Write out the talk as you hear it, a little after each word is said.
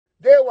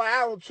That's why I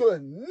don't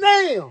trust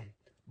Nam,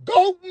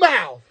 goat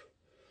mouth,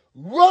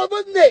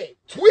 rubber neck,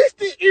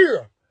 twisted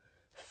ear,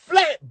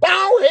 flat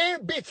bald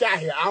head bitch out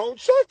here. I don't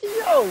trust you,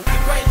 yo.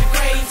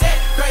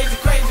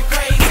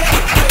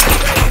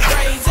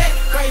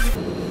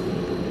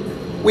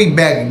 We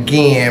back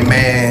again,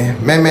 man.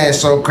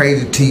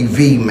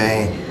 ManManSoCrazyTV,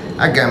 man.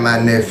 I got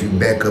my nephew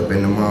back up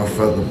in the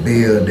motherfucker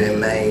building,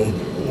 man.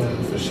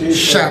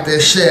 Shot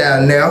that shit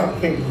out now.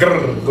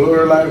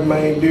 Glory life,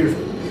 man,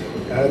 different.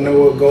 I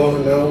know what's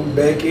going on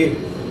back in.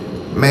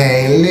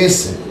 Man,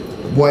 listen.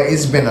 Boy,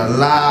 it's been a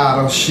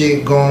lot of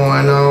shit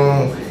going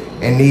on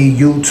in these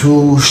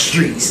YouTube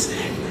streets.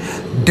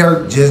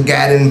 Durk just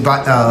got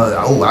invited.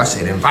 I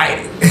said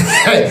invited.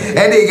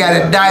 And they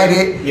got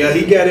indicted. Yeah,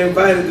 he got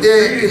invited to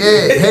prison.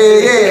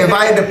 Yeah,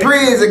 invited to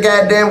prison,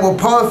 goddamn, with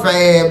Puff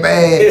ass,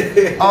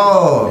 man.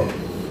 Oh,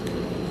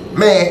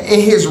 man, in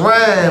his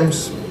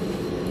rhymes,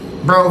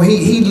 bro,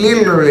 he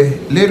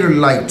literally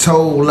like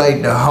told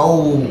like the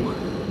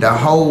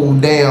whole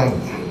damn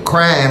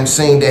crime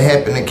scene that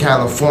happened in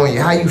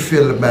California. How you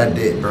feel about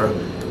that, bro?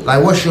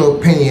 Like, what's your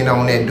opinion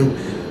on that dude?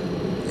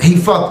 He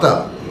fucked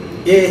up.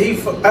 Yeah,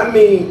 I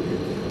mean,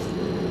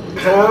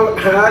 how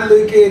I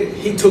look at it,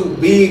 he too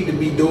big to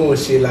be doing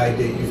shit like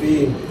that. You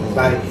feel me?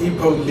 Like, he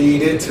supposed to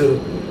lead it to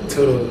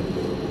the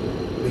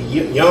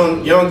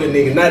younger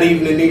niggas, not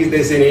even the niggas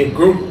that's in that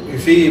group. You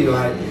feel me?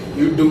 Like,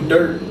 you do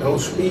dirt, don't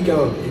speak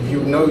on it. If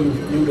you know you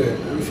do that,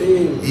 you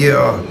feel me?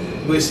 Yeah.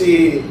 But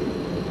see,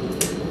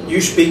 you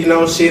speaking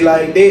on shit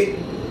like that,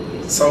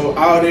 so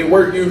all that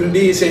work you done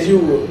did since you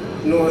were,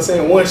 you know what I'm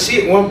saying,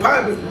 one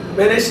poppin',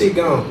 man, that shit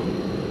gone.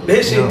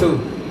 That shit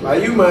through.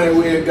 Like, you might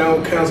well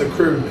go counsel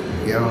crew.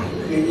 Yeah.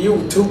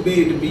 You too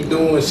big to be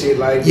doing shit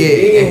like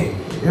that.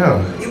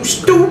 Yeah. You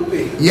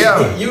stupid.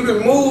 Yeah. You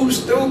can move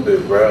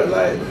stupid, bro.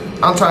 Like,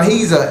 I'm talking,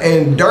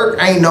 and Durk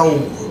ain't no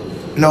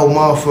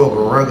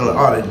motherfucker regular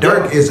artist.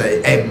 Durk is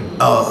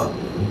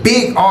a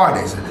big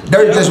artist.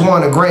 Durk just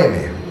won a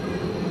Grammy.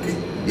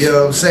 You know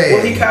what I'm saying?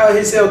 Well, he called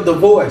himself The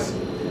Voice.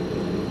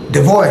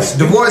 The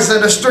voice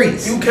of the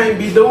streets. You can't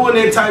be doing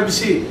that type of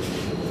shit.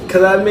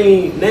 Cause I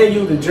mean, now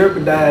you can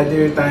jeopardize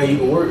everything you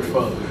can work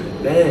for.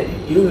 Man,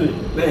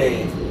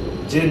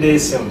 just that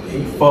simple.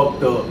 He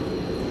fucked up.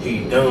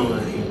 He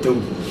done. He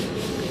through.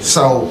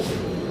 So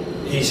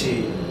he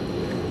shit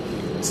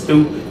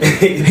stupid.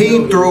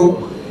 he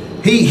through.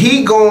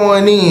 He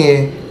going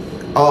in.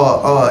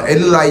 It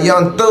look like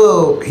Young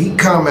Thug. He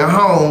coming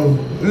home.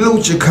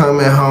 Lucha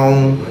coming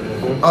home.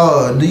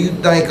 Do you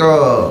think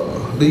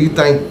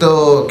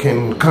Thug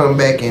can come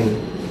back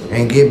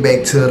and get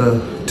back to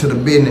the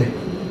business?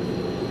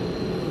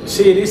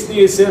 Shit, it's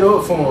still set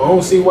up for him. I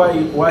don't see why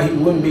he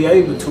wouldn't be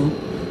able to.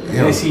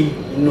 Unless he,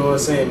 you know what I'm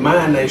saying,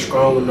 mind ain't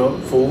strong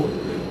enough for it.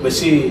 But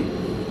shit,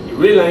 it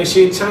really ain't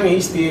shit changed. He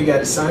still got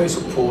the same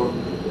support.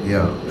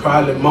 Yeah.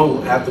 Probably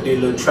more after this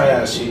little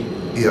trial shit.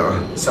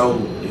 Yeah.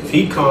 So if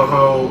he come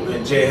home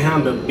and just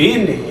handle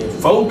business and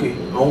focus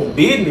on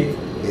business,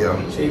 yeah,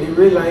 shit, it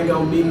really ain't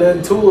gonna be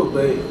nothing to it,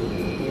 but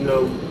you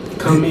know,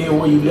 come in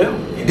where you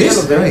left.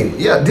 This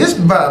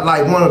about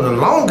like one of the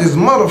longest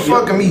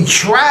motherfucking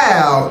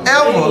trial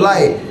ever. Yeah.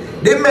 Like,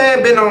 this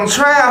man been on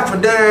trial for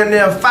damn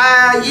near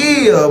 5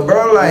 years,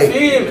 bro. Like, you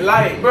feel me?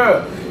 Like,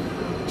 bro,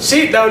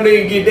 shit don't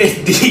even get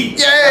that deep.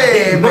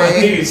 Yeah,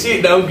 man.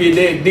 Shit don't get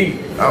that deep.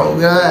 Oh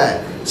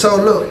God. So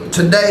look,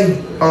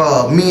 today,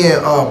 me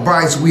and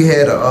Bryce, we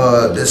had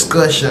a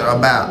discussion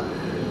about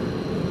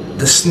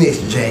the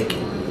snitch jacket.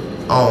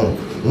 On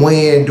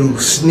when do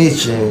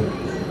snitching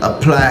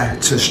apply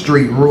to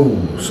street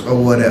rules or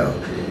whatever.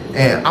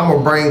 And I'm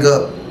gonna bring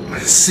up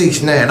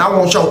 6ix9ine. I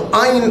want your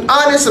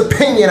honest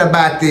opinion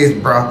about this,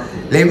 bro.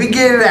 Let me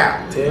get it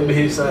out. Tell me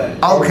his side.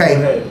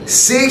 Okay,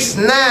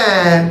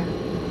 6ix9ine.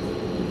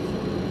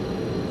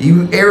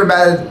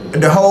 Everybody,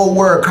 the whole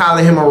world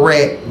calling him a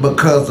rat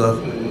because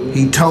of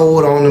he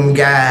told on them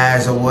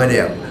guys or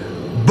whatever.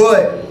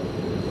 But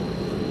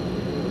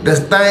the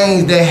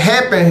things that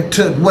happened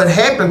to what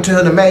happened to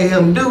him that made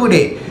him do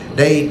that.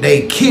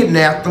 They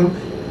kidnapped him,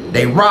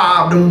 they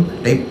robbed him,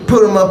 they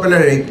put him up in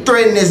there, they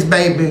threatened this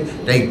baby,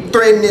 they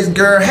threatened this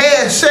girl,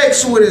 had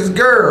sex with his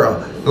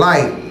girl.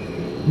 Like,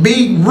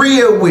 be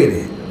real with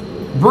it.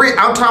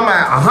 I'm talking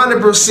about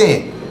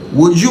 100%.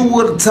 What you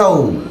would have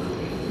told?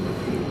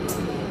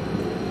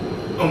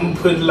 I'm gonna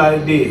put it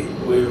like this.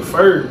 With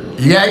first,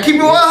 you gotta keep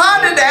it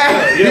 100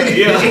 now. Yeah.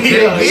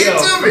 Get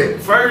to me.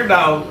 First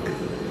off,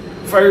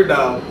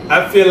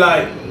 I feel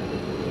like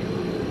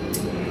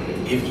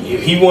if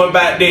he wasn't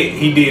about that,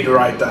 he did the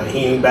right thing. He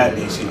ain't about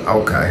that shit.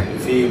 Okay. You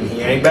feel me?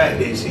 He ain't about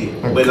that shit.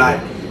 Okay. But like,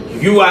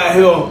 if you out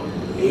here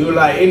and you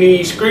like in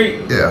these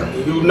streets,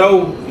 and you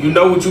know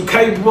what you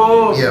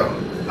capable of. Yeah.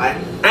 Like,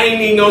 I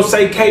ain't even gonna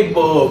say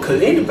capable of,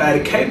 cause anybody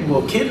capable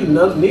of killing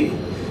another nigga.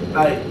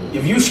 Like,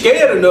 if you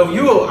scared enough,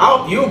 you'll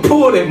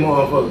pull that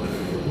motherfucker.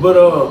 But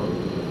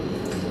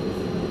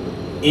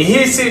in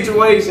his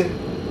situation,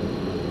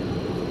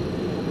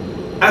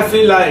 I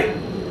feel like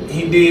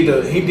he did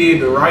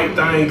the right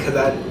thing, cause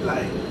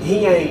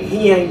he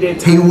ain't that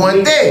type. He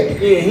want that.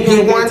 Yeah,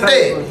 he want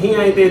that. He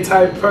ain't that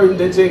type of person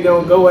that just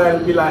gonna go out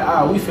and be like,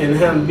 we finna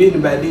have a business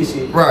about this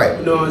shit. Right.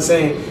 You know what I'm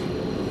saying?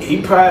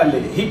 He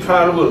probably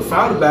would have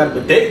fought about it,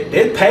 but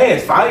that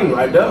past fighting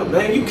right there,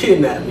 man. You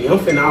kidnapped me. I'm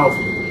finna off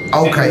you.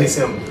 Okay.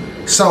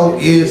 So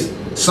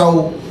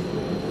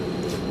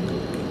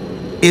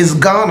is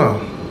Gunna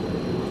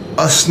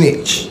a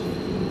snitch?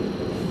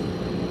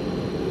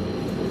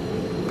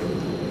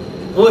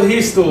 What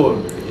his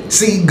story?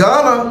 See,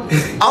 Gunna,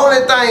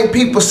 only thing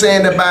people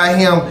saying about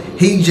him,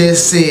 he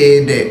just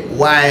said that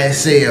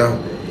YSL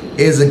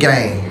is a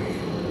gang.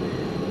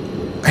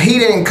 He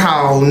didn't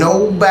call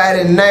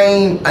nobody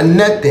name or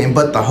nothing,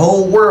 but the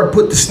whole world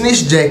put the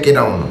snitch jacket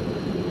on him.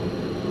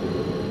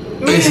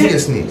 Man, is he a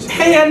snitch?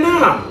 Hell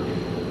nah.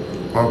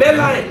 Okay.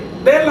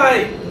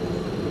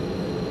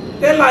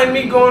 They're like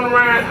me going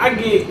around. I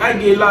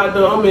get locked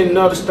up. I'm in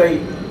another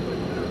state.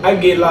 I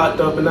get locked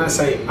up and I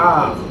say,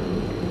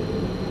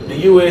 the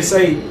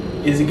USA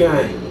is a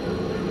gang.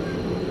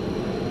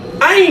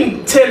 I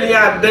ain't telling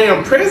y'all the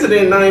damn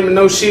president name and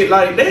no shit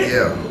like that.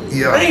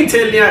 Yeah. I ain't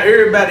telling y'all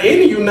everybody in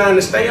the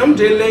United States. I'm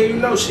just letting you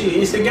know shit.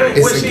 It's a gang.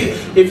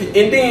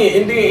 And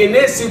then in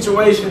that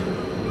situation,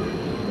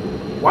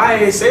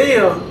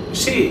 YSL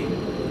shit.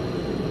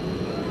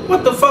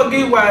 What the fuck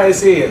is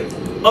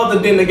YSL other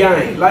than the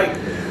gang? Like,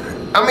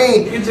 I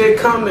mean, it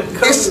just come.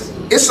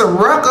 It's a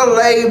record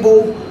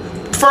label.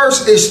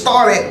 First, it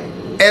started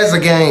as a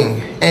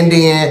gang, and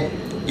then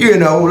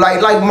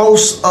like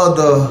most of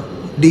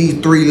these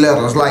three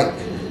letters, like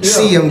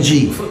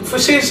CMG, for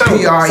shit. So,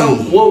 PRE. So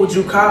what would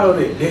you call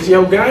it? That's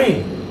your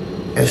gang.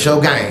 It's your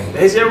gang.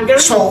 That's your gang.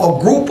 So a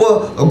group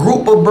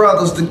of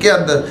brothers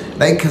together,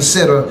 they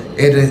consider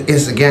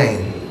it's a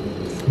gang.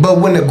 But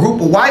when a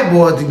group of white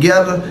boys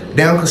together,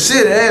 they don't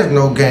consider it as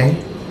no gang.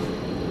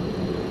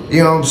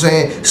 You know what I'm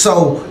saying?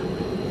 So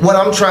what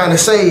I'm trying to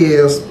say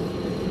is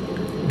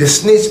the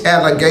snitch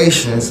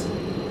allegations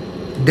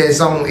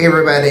that's on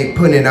everybody they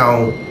put it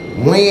on,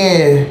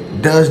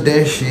 when does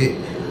that shit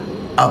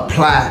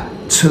apply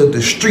to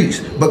the streets?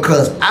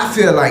 Because I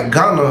feel like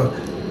Gunna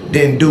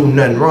didn't do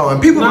nothing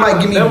wrong. People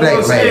might give me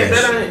backlash.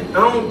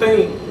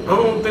 I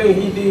don't think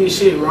he did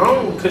shit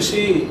wrong. Cause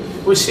shit,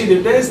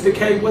 if that's the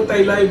case, what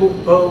they label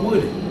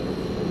with it?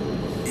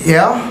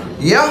 Yeah.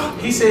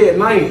 He said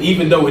name,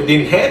 even though it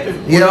didn't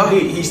happen. Yeah.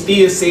 He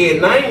still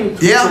said name.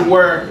 Yeah. To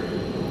where,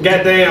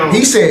 goddamn.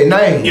 He said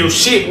name. If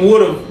shit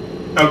would have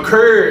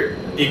occurred,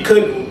 it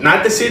couldn't.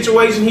 Not the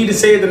situation he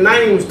just said the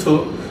names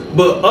took,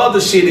 but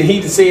other shit, and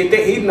he just said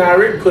that he didn't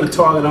already put a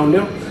target on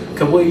them.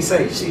 Cause what he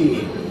say?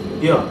 Shit.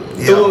 Yeah.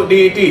 Thor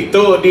did this.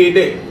 Thor did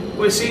that.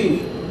 Well,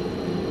 shit.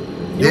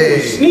 You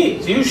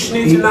snitch. You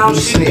snitching out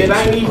shit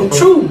that ain't even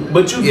true.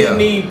 But you didn't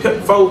need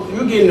folks.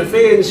 You getting the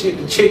feds and shit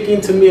to check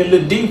into me a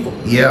little deeper.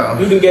 Yeah.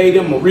 You done gave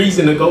them a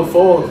reason to go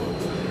forward.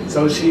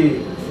 So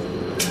shit.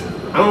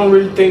 I don't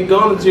really think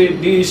Gunna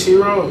just did shit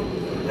wrong.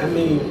 I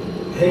mean,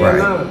 hell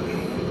nah.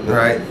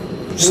 Right.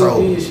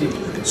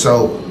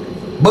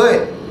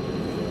 But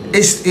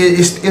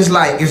it's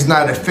like it's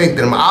not affecting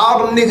them.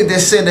 All them niggas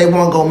that said they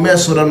won't go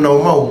mess with them no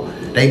more,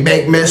 they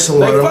back messing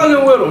with him.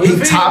 Fucking with him.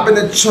 He topping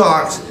the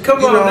charts. Come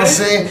on, you know what I'm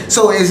saying?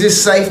 So is it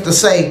safe to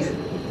say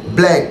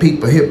black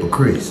people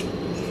hypocrites?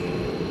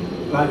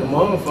 Like a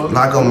motherfucker.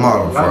 Like a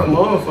motherfucker. Like a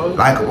motherfucker.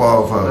 Like a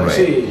motherfucker, man.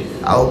 Shit.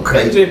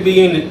 Okay. They just be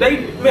in the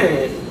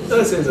man,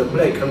 us as a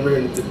black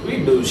community,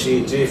 we do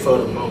shit just for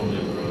the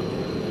moment,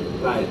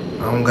 bro. Like,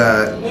 oh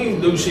God. We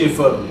do shit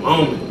for the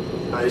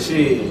moment. Like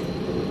shit.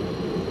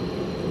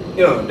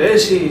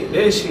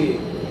 That shit.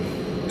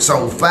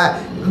 So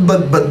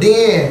but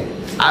then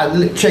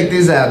check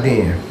this out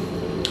then.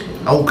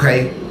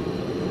 Okay.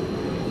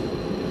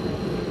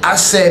 I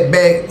sat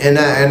back and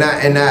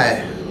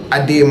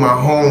I did my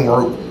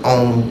homework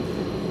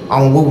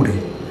on Woody.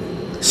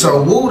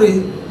 So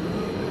Woody,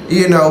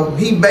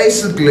 he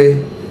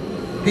basically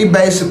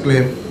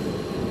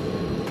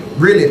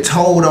really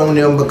told on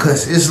them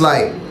because it's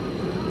like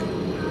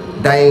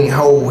they ain't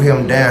hold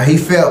him down. He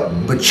felt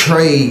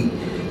betrayed.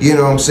 You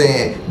know what I'm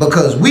saying?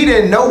 Because we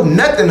didn't know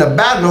nothing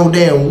about no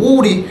damn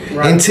Woody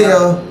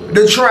until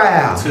the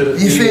trial.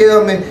 You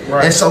feel me?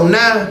 Right. And so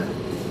now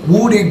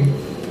Woody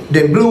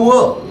that blew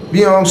up.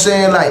 You know what I'm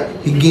saying?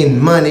 Like he getting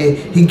money,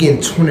 he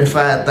getting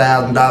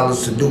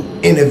 $25,000 to do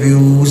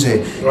interviews,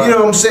 and you know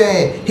what I'm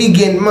saying? He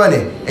getting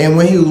money. And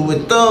when he was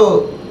with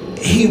Thug,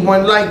 he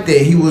wasn't like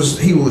that. He was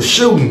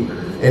shooting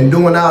and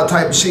doing all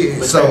type of shit.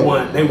 But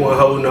so they weren't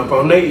holding up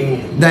on their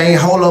end. They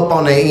ain't hold up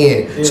on their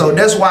end. Yeah. So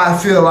that's why I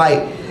feel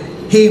like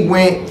he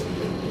went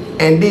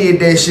and did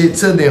that shit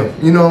to them.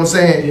 You know what I'm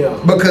saying? Yeah.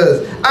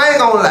 Because I ain't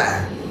gonna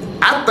lie,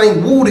 I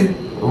think Woody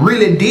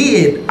really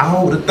did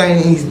all the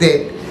things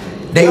that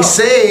they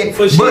said.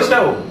 For but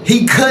sure.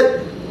 He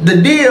cut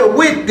the deal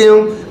with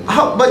them.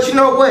 But you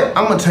know what?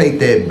 I'm gonna take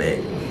that back.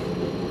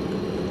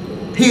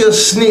 He a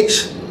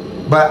snitch,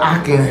 but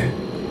I can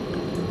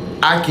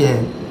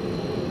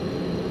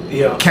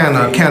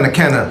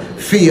kind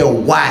of feel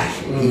why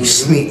he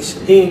snitched.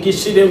 He didn't get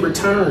shit in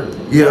return.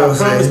 You know what I'm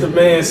saying? I promised the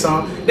man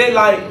something. They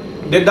like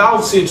the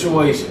dog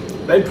situation.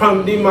 They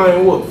promised this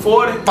man what,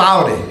 40?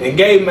 40. And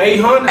gave him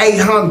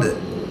 800?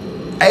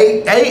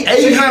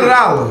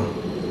 $800.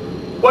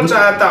 What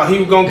y'all thought? He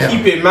was gonna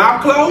keep his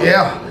mouth closed?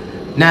 Yeah.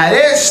 Now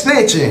that's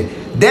snitching.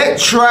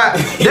 That's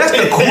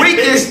the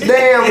quickest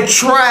damn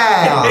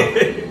trial.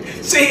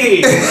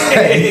 Shit.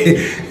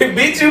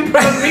 Bitch, you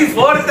promised me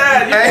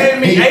 40,000. You gave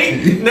me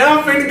 8. Now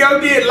I'm finna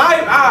go get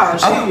life. Ah,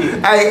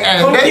 shit.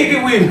 Come kick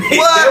it with me.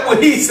 What? That's what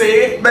he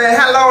said. Man,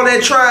 how long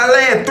that trial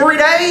last? 3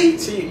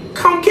 days? Shit.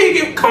 Come kick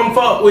it. Come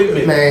fuck with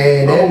me.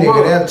 Man, that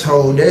nigga that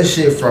told that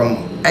shit from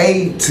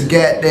A to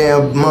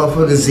goddamn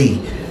motherfucker Z.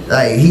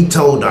 Like, he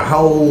told the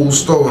whole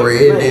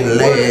story. It didn't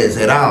last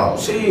at all.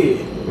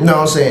 Shit. You know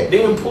what I'm saying?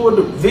 Then pulled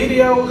the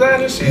videos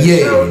out and shit. Yeah.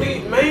 Showed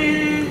it,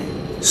 man.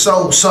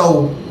 So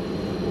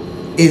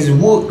is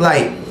Wood,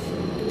 like,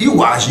 you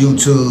watch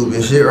YouTube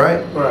and shit,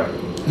 right? Right.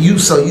 You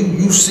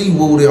see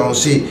Woody on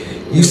shit.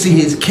 You see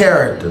his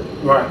character.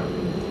 Right.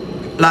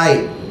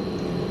 Like,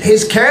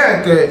 his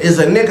character is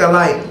a nigga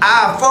like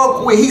I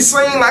fuck with. He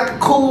seem like a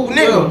cool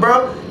nigga,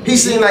 bro. He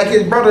seem like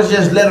his brothers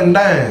just let him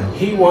down.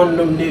 He one of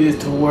them niggas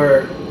to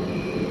where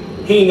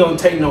he ain't gonna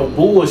take no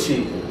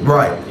bullshit.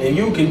 Right. And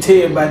you can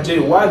tell by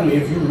just watching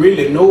if you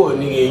really know a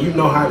nigga and you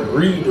know how to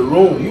read the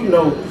room. You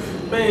know,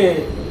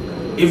 man,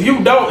 if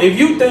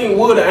you think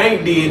Woody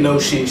ain't did no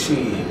shit,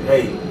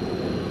 hey.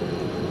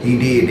 He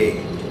did that.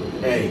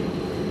 Hey.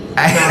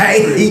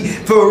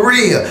 For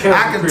real.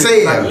 I can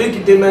tell. Like, look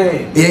at the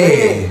man. Yeah.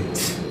 Man,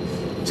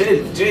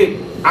 just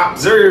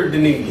observe the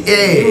nigga.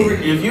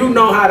 Yeah. If you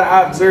know how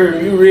to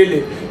observe, you really,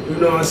 you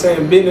know what I'm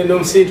saying, been in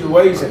them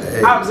situations,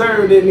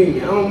 observe that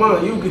nigga. I don't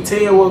mind. You can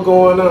tell what's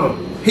going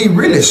on. He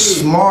really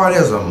smart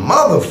as a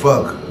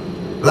motherfucker.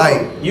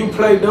 Like, you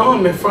play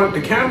dumb in front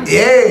of the camera.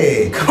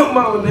 Yeah. Come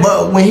on, man.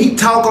 But when he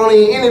talk on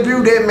the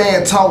interview, that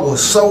man talk with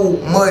so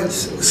much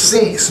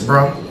sense,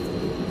 bro.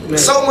 Man.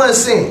 So much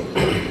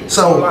sense.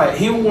 So like,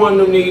 he was one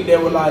of them niggas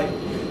that was like,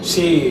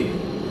 shit,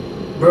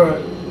 bro,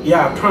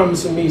 y'all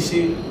promising me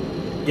shit.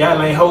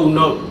 Y'all ain't holding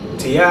up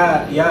to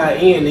y'all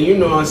end. And you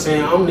know what I'm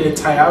saying? I'm that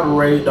type. I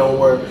raised don't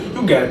work.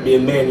 You gotta be a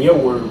man of your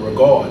word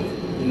regardless.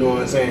 You know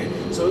what I'm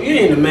saying? So you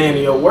ain't a man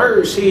of your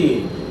word,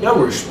 shit. Your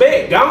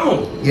respect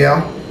gone.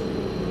 Yeah.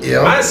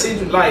 Yeah. My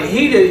situation, like,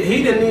 he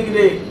the nigga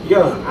that,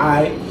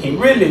 alright,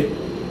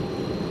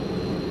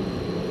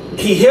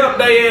 he helped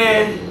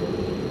their ass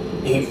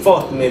and he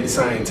fucked them at the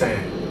same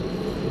time.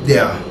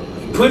 Yeah.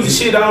 He put the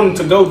shit on him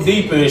to go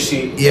deeper and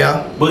shit.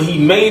 Yeah. But he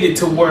made it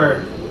to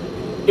where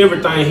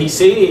everything he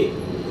said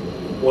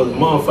was a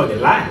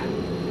motherfucking lie.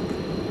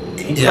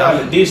 He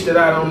probably dished it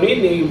out on that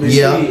nigga, but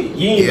shit,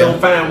 you ain't gonna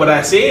find what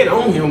I said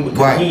on him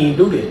because he ain't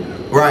do that.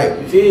 Right.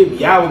 You feel me?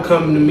 Y'all were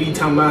coming to me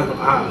talking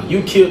about,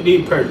 you killed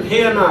this person.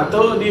 Hell nah,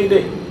 Thug did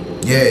that.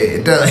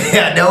 Yeah,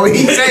 I know what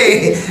he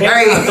said.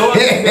 Thug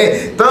did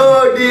that.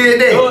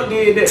 Thug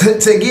did that.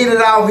 To get it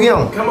off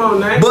him. Come on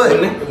now.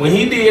 But when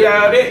he did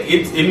all that,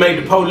 it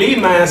made the police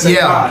mind say,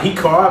 he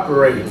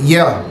cooperated.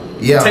 Yeah.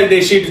 Take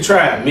that shit to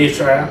trial,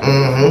 mistrial.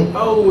 Mm-hmm.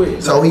 Oh,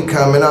 so he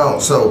coming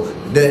on. So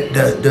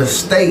the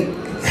state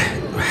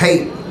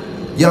hate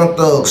Young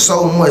Thug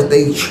so much,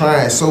 they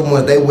trying so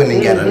much, they went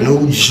and got a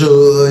new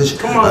judge,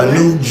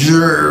 new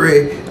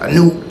jury, a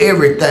new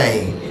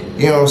everything.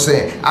 You know what I'm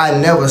saying? I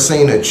never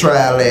seen a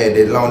trial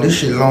that long. This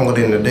shit longer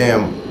than the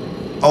damn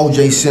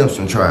O.J.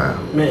 Simpson trial.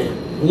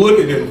 Man,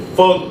 Woody done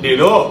fucked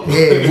it up.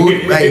 Yeah,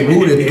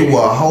 Woody threw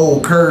a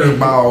whole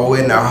curveball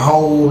in the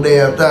whole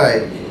damn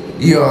thing.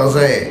 You know what I'm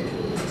saying?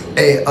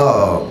 And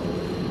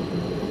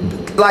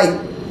like,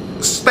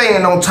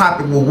 staying on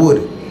topic with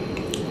Woody,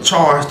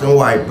 Charleston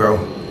White, bro.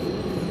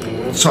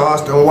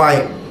 Charleston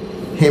White,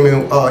 him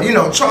and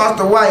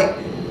Charleston White,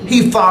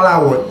 he fall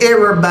out with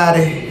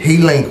everybody he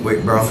linked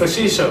with, bro. For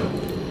sure.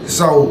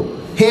 So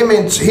him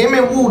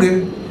and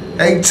Woody,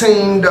 they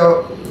teamed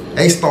up.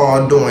 They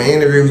started doing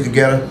interviews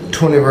together,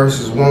 20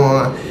 versus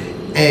 1,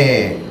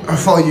 and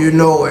before you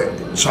know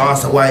it,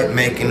 Charleston White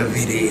making a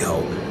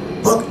video.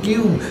 Fuck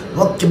you,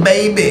 fuck your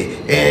baby,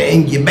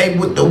 and your baby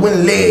with the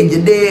one leg,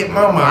 your dead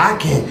mama. I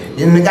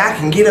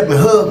can get up and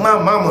hug my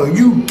mama.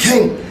 You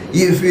can't.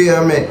 You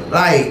feel me?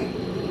 Like,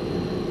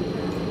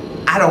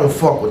 I don't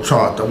fuck with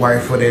Charleston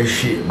White for that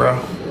shit,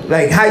 bro.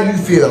 Like, how you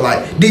feel?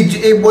 Like,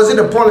 was it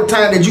a point in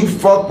time that you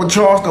fuck with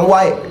Charleston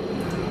White?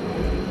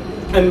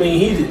 I mean,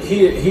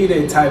 he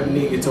that type of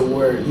nigga to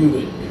where you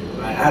would,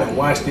 like, I done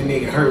watched the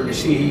nigga heard the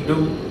shit he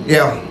do.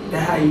 Yeah.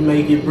 That's how you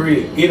make it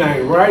bread. It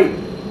ain't right,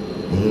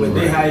 but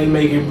that's how you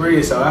make it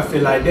bread. So I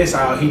feel like that's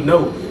all he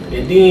know.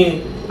 And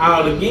then,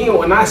 all again,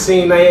 when I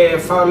seen they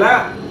ass fall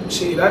out,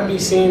 shit, I be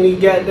seeing these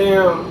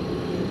goddamn,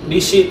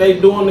 this shit they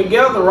doing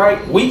together,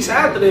 right? Weeks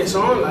after that,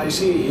 so I'm like,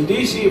 shit, is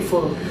this shit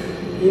for,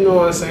 you know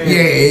what I'm saying?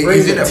 Yeah,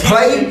 is it a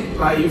play?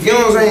 Like, you know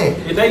what I'm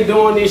saying? If they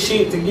doing this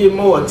shit to get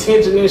more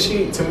attention and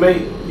shit, to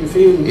make, you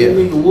feel me, this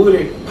nigga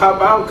Woody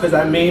pop out, because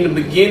I mean, in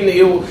the beginning,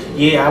 it was,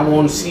 I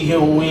want to see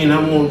him win, I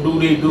want to do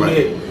this, do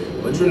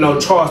that. But you know,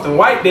 Charleston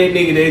White, that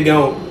nigga, they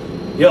gon',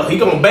 he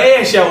gonna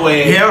bash your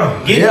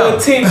ass, get the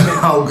attention,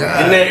 oh,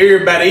 God. and then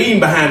everybody eating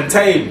behind the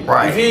table.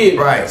 Right, you feel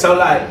me? right. So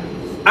like,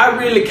 I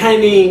really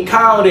can't even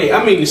call that.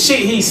 I mean, the shit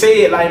he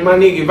said, like, my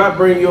nigga, if I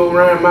bring you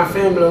around my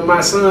family or my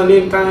son,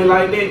 anything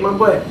like that, my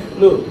boy,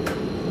 look,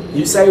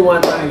 you say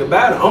one thing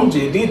about it, I'm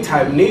just this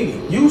type of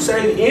nigga. You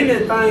say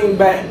anything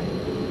about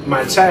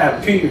my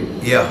child, period.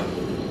 Yeah.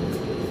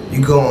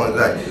 You going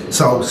like,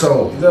 so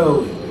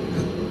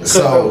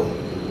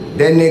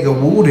that nigga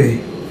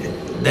Woody,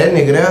 that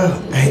nigga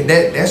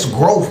there, that's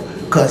growth.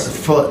 Cause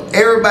for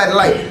everybody,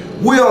 like,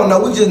 we don't know,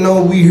 we just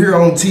know we hear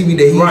on TV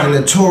that he's a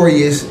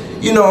notorious,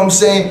 you know what I'm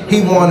saying?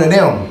 He one of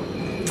them.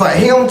 For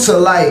him to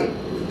like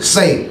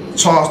say,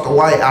 Charles the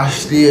White, I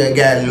still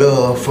got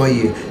love for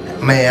you.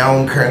 Man, I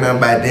don't care nothing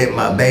about that.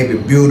 My baby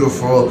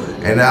beautiful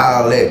and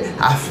all that.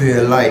 I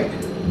feel like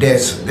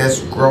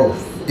that's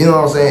growth. You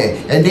know what I'm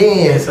saying? And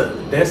then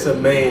that's a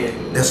man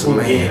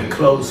who getting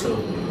closer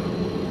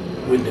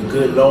with the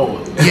good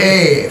Lord.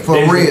 Yeah, for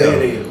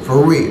real. For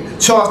real.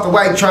 Charles the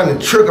White trying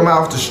to trick him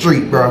off the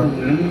street, bro. You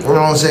know what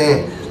I'm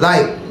saying?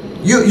 Like,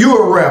 you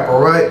a rapper,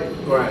 right?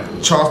 Right.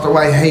 Charles the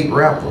White hate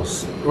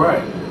rappers.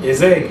 Right.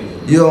 Exactly.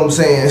 You know what I'm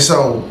saying?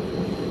 So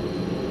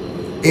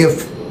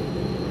if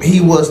he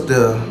was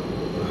to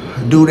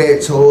do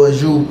that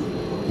towards you,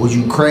 would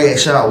you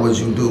crash out? Would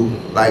you do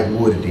like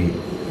Woody did?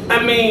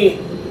 I mean,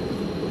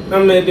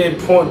 I'm at that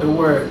point to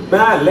where, man,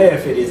 I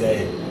laugh at his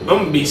ass. I'm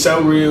gonna be so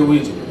real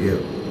with you. Yeah.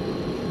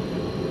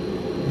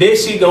 That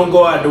shit gonna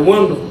go out the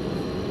window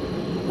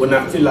when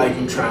I feel like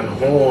you trying to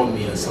harm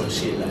me or some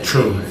shit like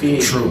True. that. You feel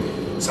me? True.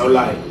 So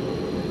like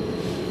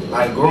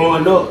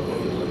growing up,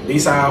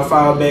 this how I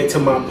fall back to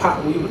my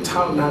pop. We were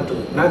taught not to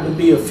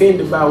be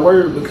offended by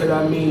words, because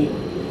I mean,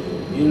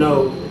 you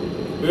know,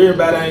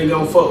 everybody ain't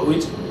gonna fuck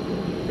with you.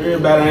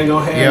 Everybody ain't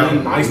gonna have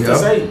nothing nice to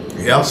say.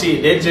 Yeah.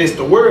 Shit, that's just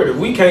the word. If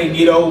we can't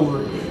get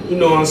over, you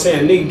know what I'm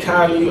saying, nigga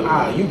calling you,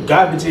 you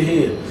garbage your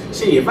head.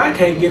 Shit, if I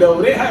can't get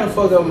over that, how the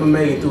fuck I'm gonna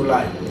make it through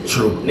life?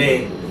 True.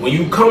 Now, when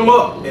you come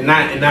up and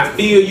I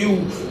feel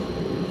you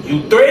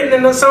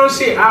threatening or some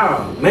shit,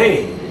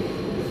 man.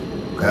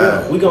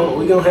 Yeah, we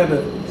gonna have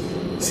to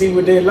see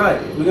what they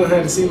like. We gonna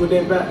have to see what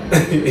they about.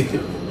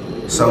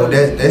 So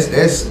that's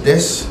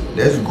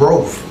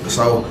growth.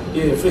 So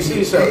yeah, for sure.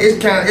 It's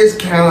kind of.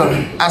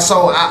 I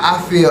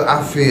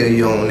feel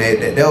you on that.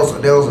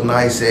 That was a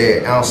nice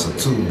answer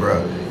too,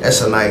 bro.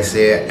 That's a nice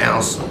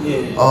answer.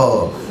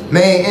 Yeah.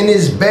 Man, in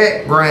this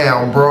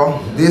background, bro,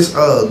 this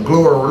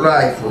glory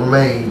life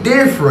remain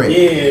different.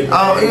 Yeah.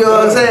 You know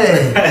what I'm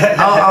saying?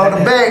 On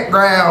the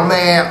background,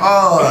 man.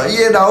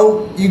 You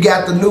know, you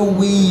got the new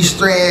weed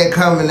strand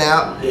coming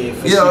out. Yeah,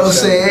 for you know what I'm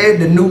saying?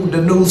 The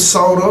new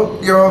soda.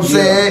 You know what I'm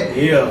saying?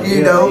 Yeah.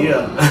 You know.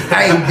 Yeah.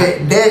 Hey,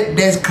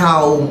 that's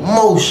called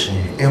motion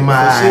in my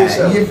eyes.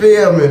 You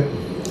feel me?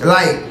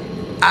 Like,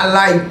 I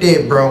like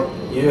that, bro.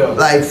 Yeah.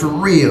 Like, for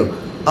real.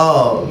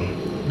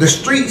 The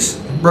streets,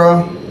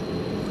 bro.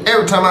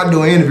 Every time I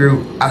do an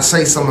interview, I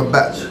say something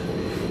about you.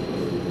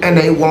 And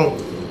they want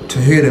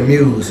to hear the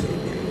music.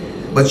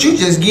 But you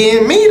just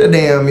giving me the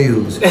damn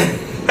music. Look.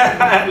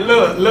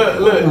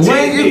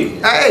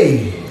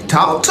 Hey,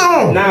 talk to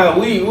them. Nah,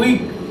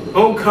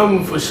 I'm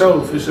coming for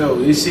sure.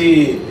 You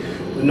see,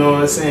 you know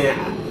what I'm saying?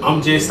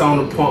 I'm just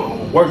on the point.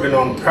 I'm working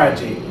on a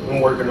project.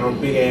 I'm working on a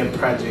big ass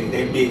project.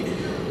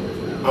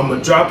 I'm going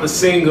to drop a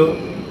single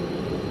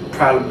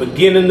probably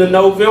beginning of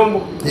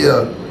November.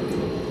 Yeah.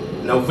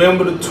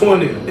 November the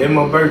 20th, that's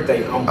my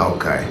birthday.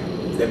 Okay.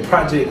 That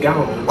project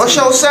gone. What's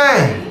your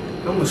sign?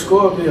 I'm a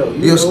Scorpio.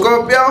 You a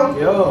Scorpio?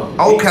 Yeah.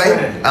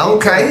 Okay.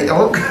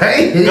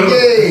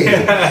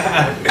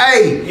 Yeah.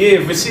 Hey. Yeah,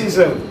 for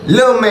sure.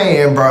 Lil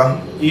Man, bro.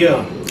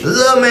 Yeah.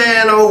 Lil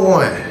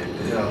Man01.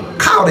 Yeah.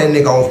 Call that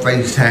nigga on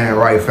FaceTime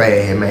right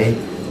fast, man.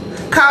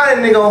 Call that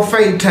nigga on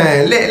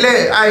FaceTime.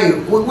 Hey,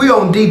 we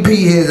on DP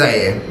his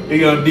ass.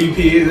 We on DP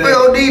his ass? We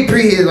on DP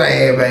his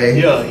ass, man.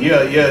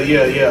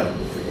 Yeah.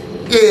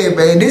 Yeah,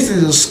 man, this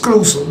is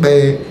exclusive,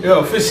 man.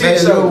 Yo, for sure.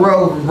 So,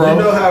 bro. You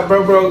know how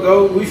bro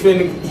go? We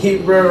finna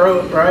hit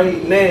bro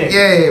right now.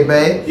 Yeah,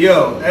 man.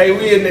 Yo, hey,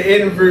 we in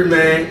the interview,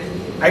 man.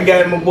 I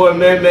got my boy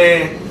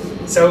Man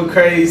so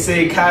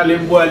crazy. Call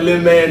him boy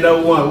Lil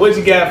Man01. What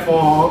you got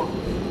for him?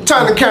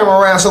 Turn the camera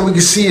around so we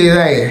can see his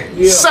ass.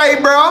 Yeah. Say,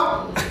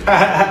 bro.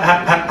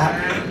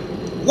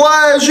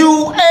 Where's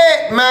you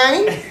at,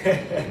 man?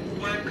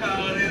 What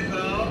call this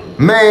on?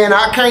 Man,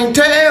 I can't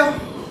tell. Yeah,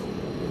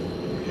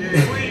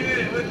 where you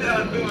at? What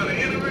y'all doing? An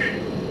interview?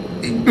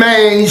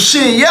 Man,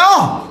 shit,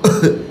 y'all.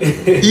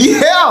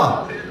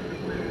 Yeah.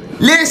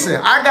 Listen,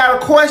 I got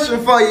a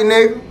question for you,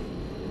 nigga.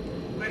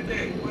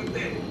 What's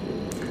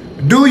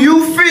that? Do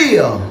you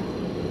feel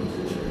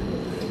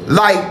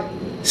like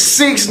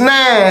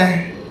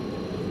 6ix9ine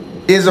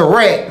is a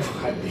rat?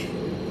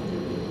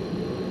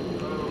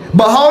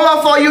 But hold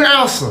on for you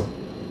answer.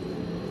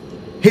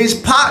 His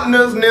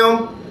partners,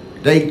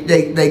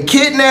 they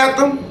kidnapped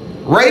him,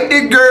 raped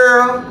the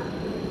girl,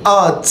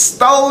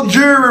 stole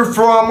jewelry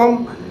from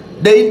him.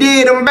 They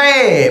did him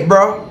bad,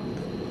 bro.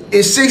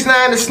 Is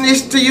 6ix9ine a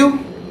snitch to you?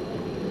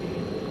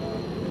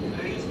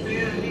 He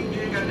still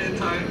got that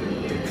title.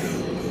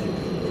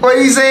 What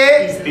he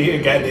said? He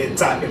still got that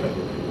title.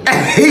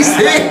 He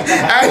said,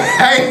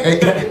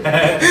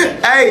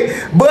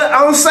 hey, but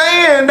I'm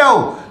saying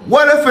though,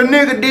 what if a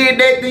nigga did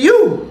that to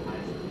you?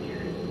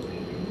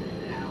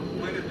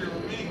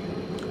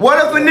 What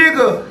if a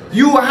nigga,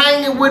 you were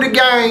hanging with a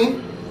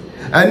gang,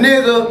 a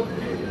nigga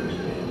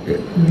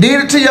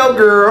did it to your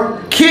girl,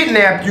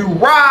 kidnapped you,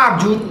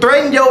 robbed you,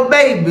 threatened your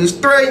babies,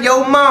 threatened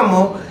your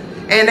mama,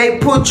 and they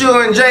put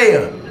you in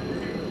jail?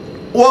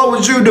 What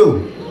would you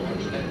do?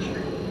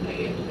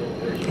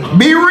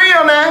 Be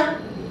real now.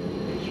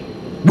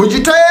 Would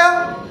you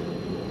tell?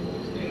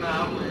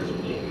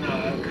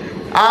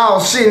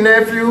 Oh shit,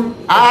 nephew.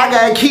 I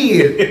got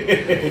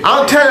kids.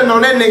 I'm telling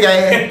on that nigga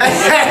ass.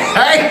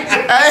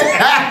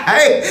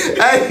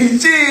 Hey,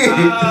 shit.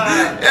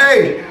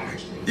 Hey,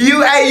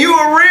 you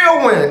a real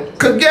one.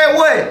 Cause get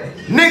what?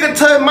 Nigga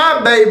touch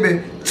my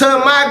baby,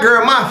 touch my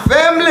girl, my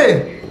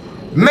family.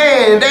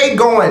 Man, they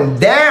going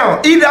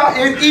down. Either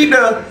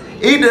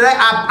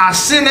I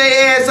send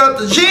their ass up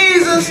to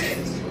Jesus,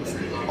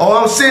 or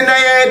I'm sending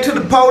their ass to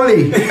the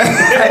police.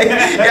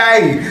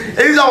 Hey,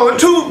 it's only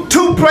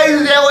two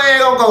places your ass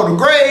gonna go: the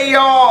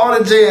graveyard or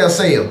the jail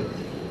cell.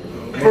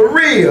 For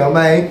real,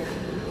 man.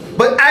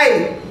 But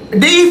hey,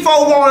 these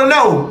folks wanna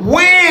know,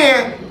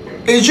 when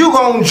is you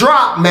gonna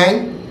drop,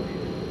 man?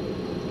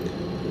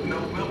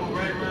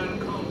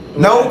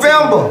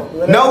 November.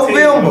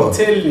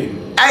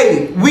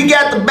 Hey, we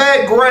got the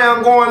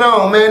background going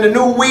on, man. The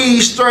new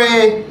weed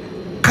strain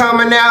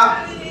coming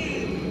out.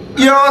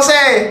 You know what I'm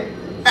saying?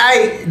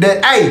 Hey,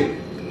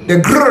 the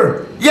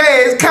grr. Yeah,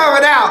 it's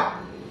coming out.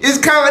 It's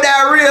coming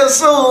out real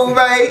soon,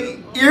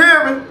 man. You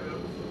hear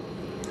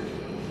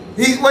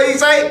me? What he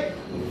say?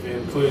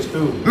 Push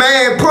through.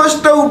 Man, push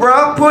through,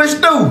 bro. Push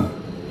through.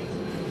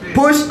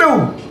 Push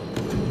through.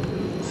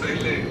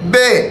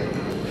 Bet.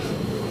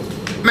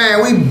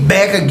 Man, we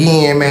back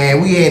again, man.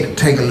 We had to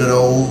take a little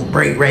old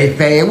break right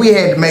fast. We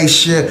had to make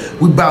sure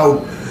we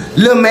bought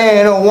Lil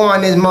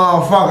Man01 this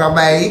motherfucker,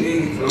 man.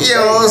 You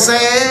know what I'm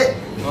saying?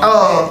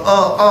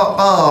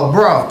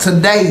 Bro,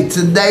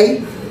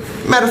 today.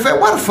 Matter of fact,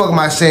 why the fuck am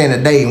I saying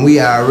today and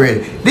we already?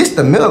 This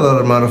the middle of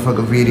the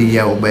motherfucker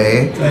video,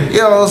 man.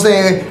 You know what I'm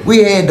saying?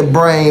 We had the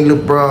brain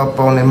look bro up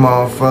on that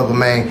motherfucker,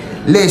 man.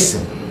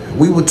 Listen,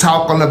 we were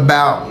talking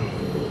about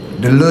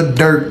the Lil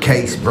Durk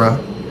case, bro.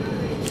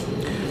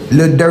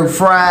 Lil Durk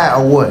fried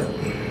or what?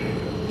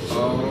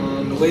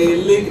 The way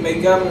it looking,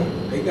 they got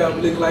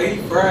him looking like he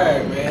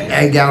fried, man.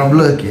 They got him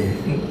looking.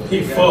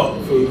 He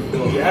fucked.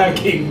 I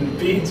keep him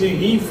PG.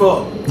 He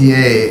fucked.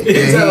 Yeah, he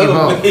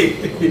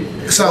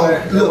fucked. So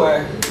look,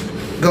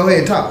 go ahead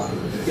and talk.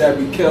 You gotta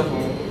be careful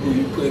who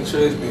you put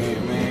trust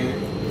in, man.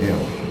 Yeah.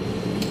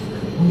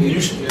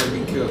 You gotta be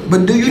careful.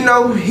 But do you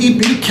know he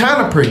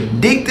kind of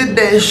predicted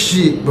that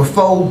shit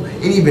before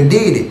it even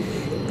did it?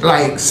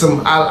 Like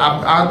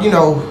you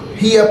know.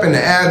 He up in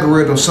the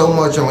algorithm so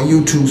much on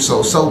YouTube,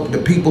 so the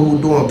people who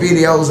doing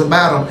videos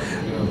about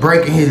him,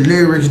 breaking his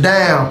lyrics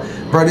down,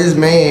 bro, this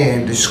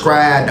man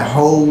described the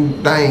whole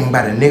thing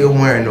about a nigga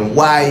wearing the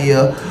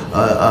wire.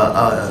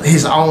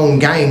 His own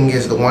gang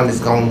is the one that's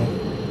gonna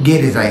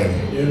get his ass.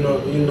 You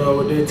know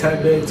what they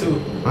type that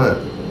too?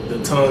 The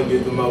tongue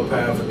gives the more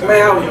powerful thing.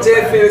 Man, I was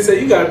just finna say,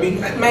 you gotta be,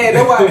 man,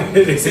 that's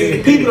why,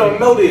 see, people don't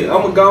know this.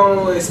 I'ma go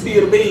on and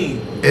spill the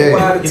beans. That's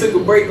why I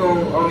took a break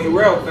on the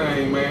rap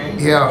thing, man.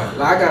 Yeah.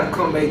 Like, I gotta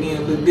come back in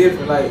a little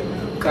different, like,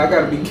 cause I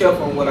gotta be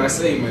careful on what I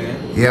say, man.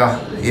 Yeah.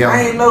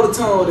 I ain't know the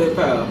tone that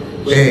powerful.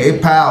 Yeah,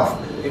 it's powerful.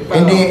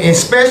 And then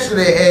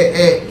especially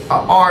at an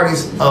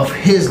artist of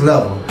his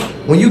level.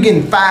 When you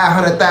getting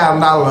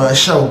 $500,000 a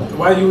show.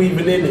 Why you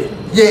even in it?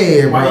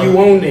 Yeah, bro. Why you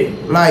on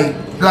it? Like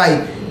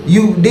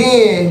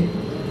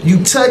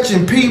you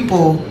touching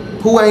people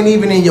who ain't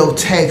even in your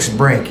tax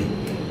bracket.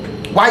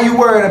 Why you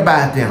worried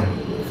about them?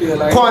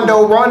 Like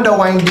Quando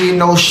Rondo ain't did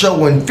no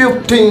show in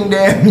 15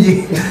 damn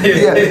years.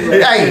 Yeah.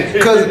 Hey,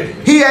 cause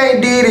he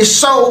ain't did his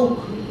show.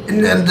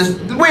 When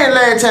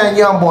last time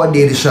Youngboy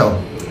did a show?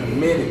 A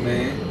minute,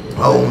 man.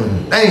 Oh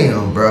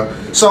damn, bro.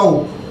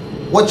 So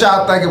what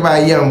y'all think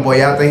about Youngboy?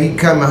 Y'all think he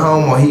coming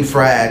home or he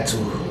fried too?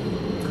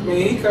 I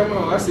mean, he coming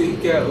home. I see he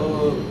got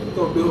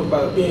gonna do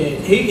about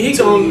he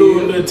gonna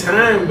do a little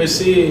time, but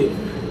shit,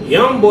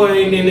 Youngboy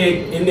ain't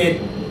in that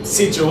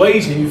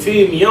situation. You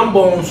feel me?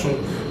 Youngboy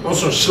on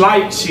some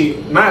slight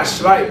shit, not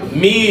slight, but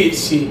mid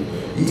shit.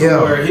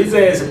 Yeah. Where his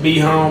ass will be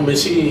home and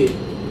shit.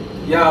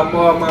 Y'all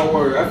mark my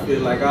word. I feel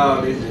like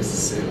all this is a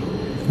setup.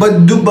 But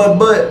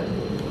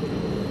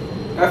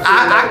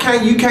I like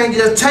can't. You can't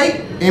just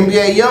take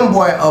NBA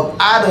Youngboy up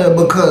out of it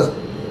because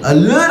a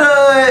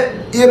little,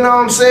 you know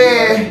what I'm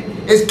saying?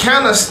 It's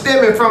kind of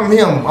stemming from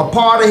him, a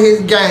part of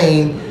his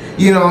game.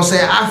 You know what I'm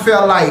saying? I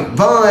felt like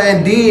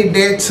Von did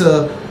that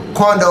to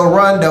Quando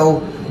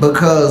Rondo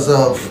because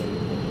of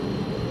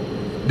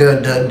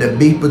the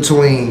beef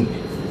between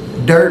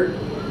Durk.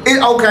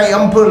 Okay,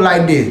 I'm gonna put it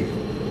like this.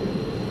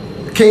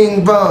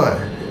 King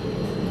Von.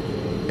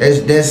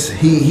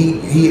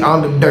 He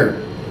on the Durk.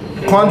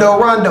 Quando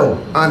Rondo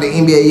on the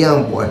NBA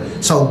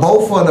Youngboy. So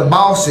both of the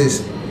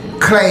bosses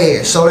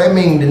clash. So that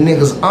means the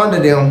niggas under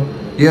them,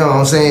 you know what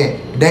I'm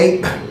saying,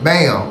 they,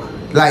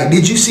 bam. Like,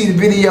 did you see the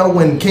video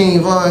when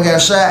King Von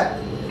got shot?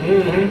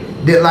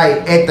 That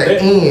like at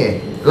the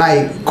end,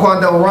 like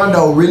Quando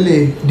Rondo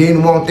really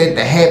didn't want that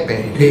to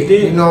happen.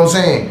 You know what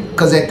I'm saying?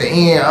 Because at the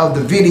end of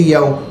the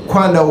video,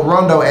 Quando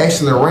Rondo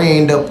actually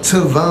ran up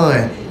to Von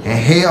and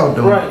held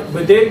him. Right,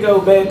 but they go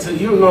back to,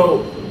 you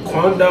know,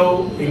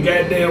 Quando and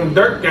goddamn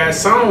Durk got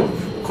song.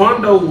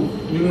 Quando,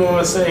 you know what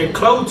I'm saying,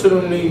 close to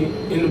them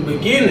niggas in the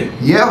beginning.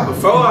 Yeah.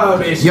 Before all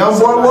that shit. Young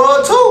boy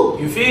was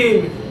too. You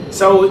feel me?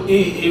 So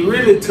it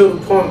really to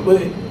the point,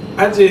 but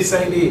I just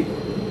say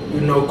that, you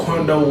know,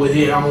 Quando was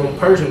his own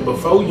person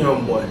before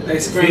Young Boy. They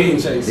screen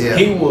chase. Yeah.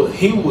 He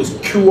was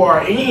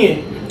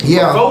QRN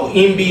before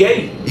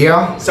NBA.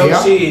 Yeah. So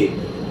shit,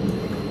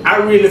 I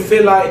really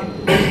feel like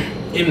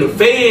in the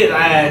Fed,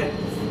 I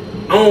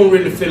don't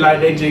really feel like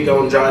they just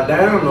gonna draw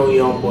down on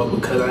Young Boy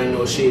because ain't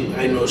no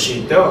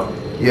shit there.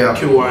 Yeah.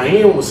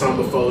 QRN was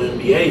something before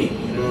NBA,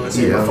 you know what I'm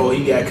saying? Before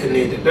he got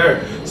connected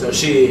there. So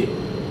shit,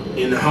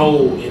 in the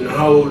whole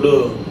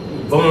little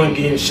Von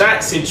getting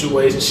shot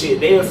situation, shit,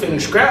 they were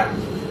finna scrap.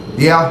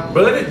 Yeah.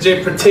 But it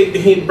just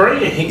protected his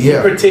brand. He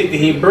protected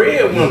his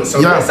breadwinner.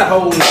 So that's a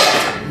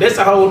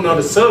whole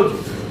nother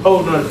subject,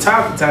 whole nother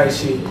topic type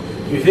shit.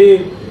 You feel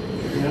me?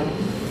 Yeah.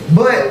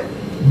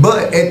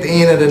 But at the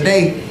end of the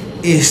day,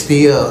 it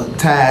still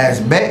ties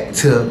back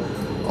to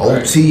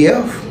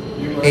OTF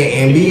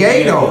and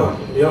NBA though.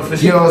 Yeah, for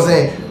sure. You know what I'm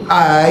saying?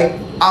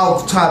 Alright,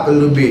 off top a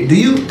little bit. Do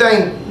you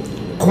think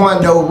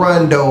Quando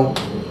Rondo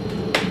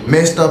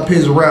messed up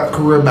his rap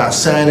career by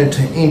signing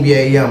to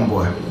NBA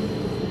YoungBoy?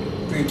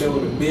 I think that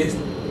was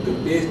the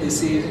best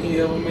decision he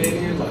ever made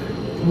in his life.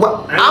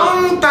 Well, I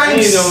don't think. I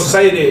ain't gonna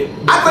say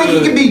that. I think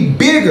he could be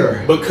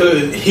bigger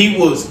because he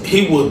was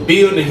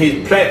building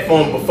his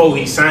platform before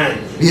he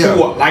signed. Yeah.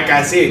 Like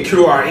I said,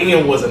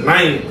 QRN was a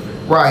name.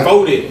 Right.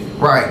 Voted.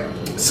 Right.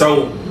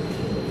 So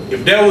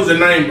if there was a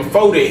name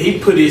before that, he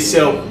put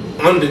himself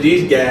under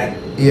this guy.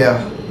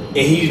 Yeah. And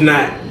he's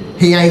not.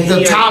 He ain't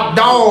the top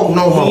dog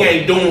no more. He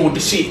ain't doing with the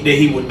shit that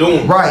he was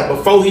doing. Right.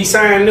 Before he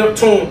signed up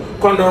to him,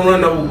 Quando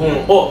Rondo was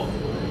going up.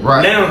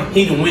 Right. Now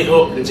he done went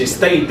up and just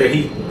stayed there.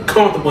 He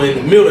comfortable in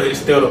the middle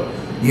instead of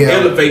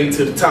elevating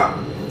to the top.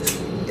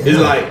 It's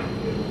like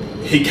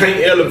he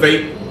can't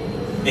elevate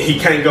and he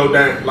can't go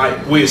down.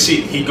 Like with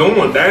shit, he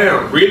going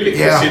down really.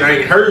 Yeah. Shit, I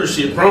ain't heard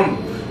shit from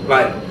him.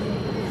 Like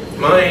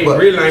man,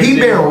 really. He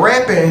been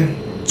rapping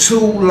too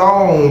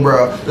long,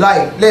 bro.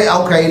 Like,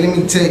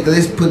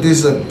 let's put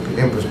this up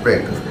in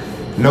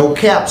perspective. No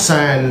Cap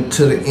signed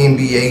to the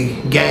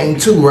NBA game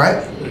too,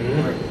 right?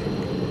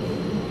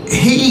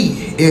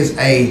 He is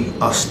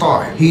a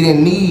star. He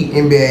didn't need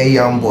NBA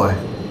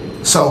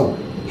YoungBoy. So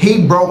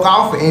he broke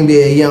off of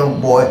NBA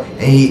YoungBoy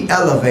and he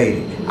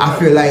elevated. I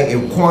feel like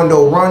if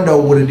Quando Rondo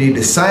would have did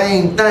the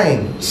same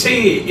thing.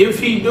 Shit, if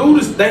he do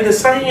this, they the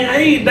same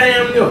age,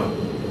 damn near.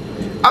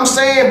 I'm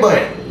saying,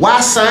 but why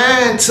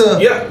sign to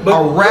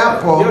a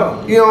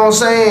rapper? You know what I'm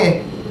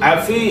saying?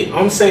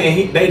 I'm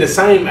saying they the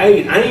same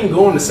age. I ain't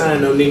going to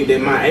sign no nigga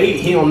that my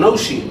age. He don't know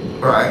shit.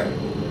 Right.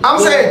 I'm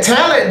saying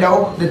talent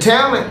though. The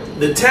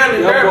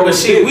talent there, but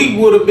shit, we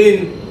would have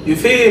been, you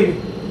feel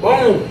me?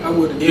 Boom.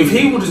 If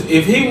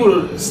he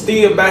would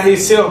still by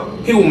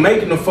himself, he was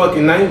making the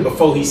fucking name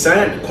before he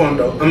signed to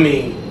Quando. I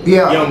mean,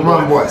 Young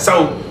Boy.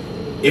 So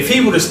if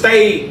he would have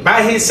stayed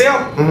by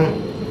himself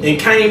and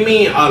came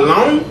in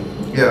alone,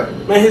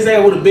 man, his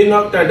ass would have been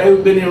up there. They would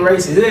have been in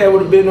races. His ass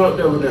would have been up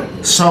there with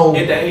them. So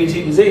at the age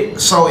he was at.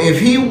 So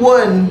if he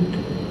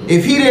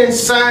didn't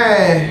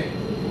sign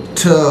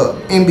to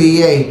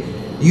NBA,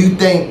 you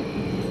think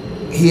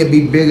he'd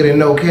be bigger than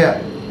No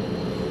Cap?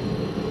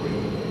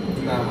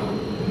 Nah.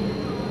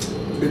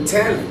 The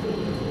talent.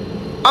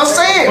 I'm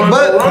saying,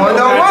 but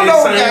Quando Rondo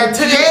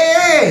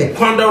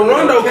Quando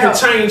Rondo can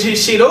change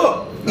his shit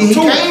up. He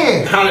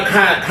can.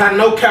 How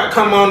No Cap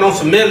come on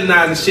some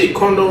melanizing shit.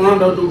 Quando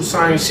Rondo do the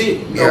same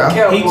shit. Yeah.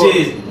 He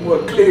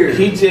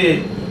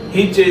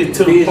just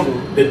took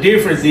the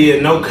difference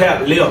is No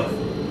Cap left.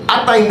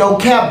 I think No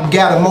Cap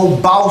got a more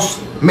boss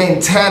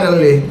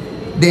mentality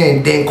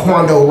than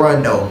Quando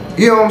Rondo.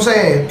 You know what I'm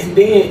saying? And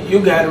then you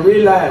gotta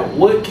realize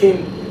what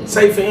can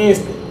say for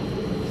instance,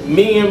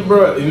 me and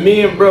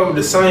bro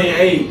the same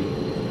age.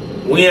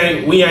 We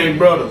ain't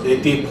brothers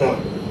at this point.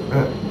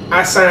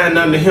 I signed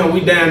under him,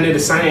 we down there the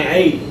same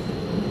age.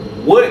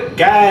 What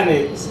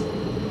guidance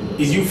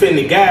is you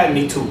finna guide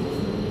me to?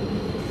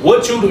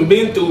 What you done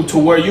been through to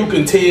where you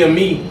can tell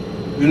me,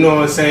 you know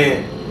what I'm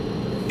saying,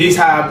 this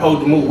how I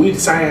supposed to move. We the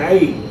same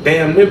age.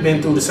 Damn near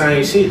been through the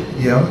same shit.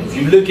 Yeah. If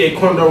you look at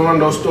Quando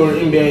Rondo's story,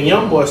 NBA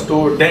YoungBoy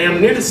story,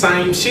 damn near the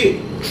same shit.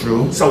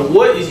 True. So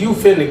what is you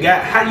finna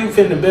got? How you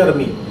finna better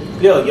me?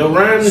 Yo, your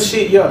rhymes and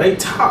shit, yo, they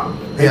top.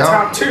 They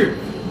top tier.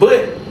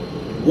 But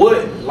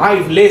what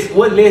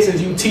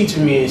lessons you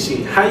teaching me and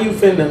shit? How you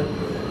finna,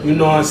 you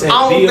know what I'm saying?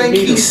 I don't think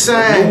he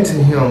signed to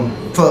him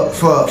for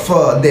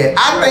that.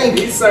 I think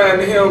he signed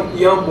to him,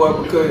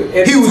 YoungBoy,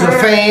 because he was a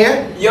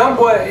fan.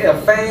 YoungBoy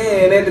a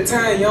fan at the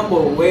time.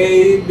 YoungBoy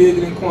way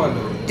bigger than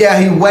Quando. Yeah,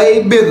 he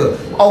way bigger.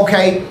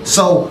 Okay,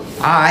 so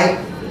alright.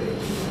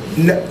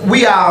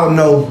 we all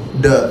know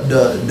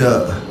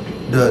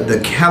the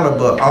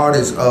caliber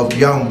artist of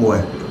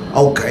YoungBoy.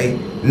 Okay,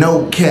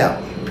 no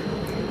cap.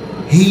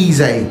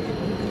 He's a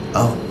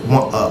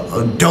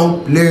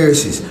dope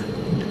lyricist.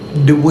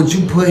 Would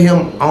you put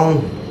him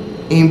on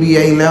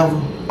NBA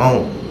level,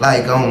 on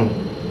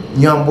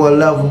YoungBoy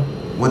level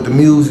with the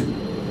music?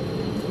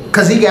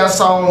 Cause he got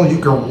songs you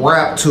can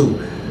rap to,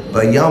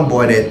 but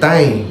YoungBoy that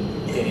thing.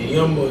 Yeah,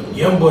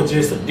 YoungBoy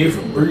just a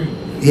different breed.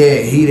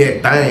 Yeah, he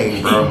that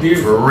thing, bro.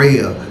 For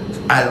real.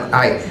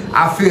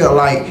 I feel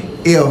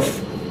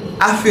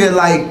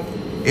like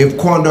if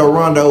Quando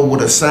Rondo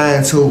would have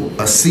signed to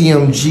a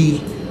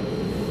CMG,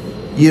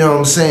 you know what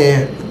I'm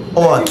saying,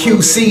 or a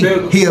QC,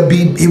 he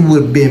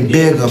would have been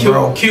bigger,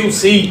 bro.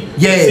 QC,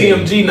 yeah.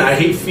 CMG, nah,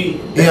 he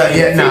fit.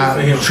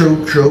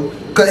 True.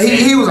 Cause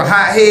he was a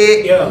hot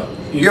head. Yeah.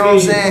 You know what I'm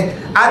saying?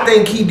 I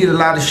think he did a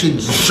lot of shit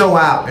to show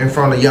out in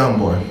front of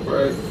YoungBoy.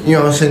 Right. You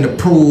know what I'm saying? To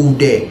prove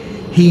that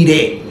he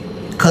that.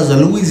 Cause the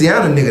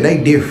Louisiana nigga, they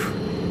different.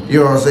 You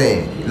know what I'm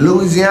saying?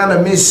 Louisiana,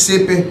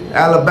 Mississippi,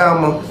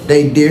 Alabama,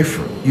 they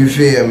different. You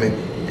feel me?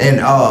 And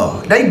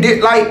they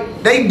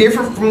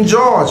different from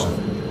Georgia.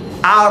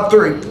 Our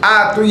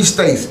three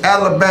states,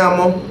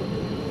 Alabama,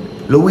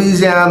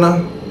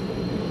 Louisiana,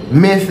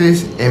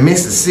 Memphis, and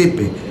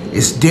Mississippi,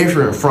 is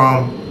different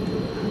from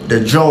the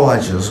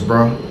Georgias,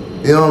 bro.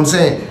 You know what I'm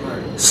saying?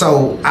 Right.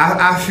 So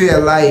I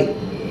feel like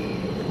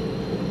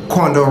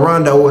Quando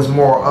Rondo was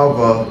more of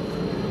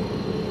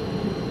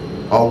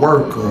a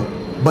worker,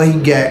 but he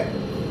got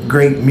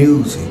great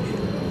music.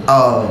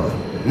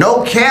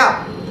 No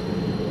cap,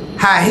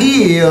 how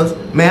he is,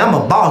 man, I'm a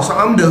boss.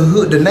 I'm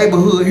the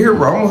neighborhood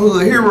hero. I'm a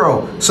hood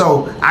hero.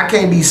 So I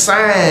can't be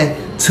signed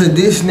to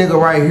this nigga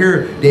right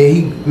here that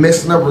he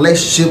messing up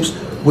relationships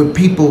with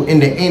people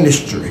in the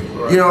industry.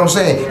 You know what I'm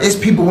saying? It's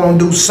people gonna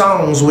do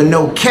songs with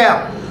no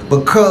cap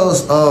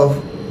because of,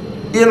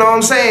 you know what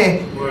I'm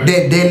saying,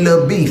 that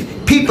little beef.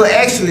 People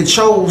actually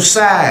chose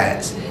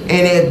sides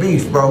in that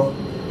beef, bro.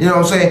 You know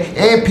what I'm saying?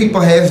 And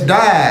people has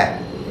died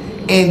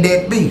in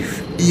that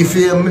beef. You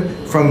feel me?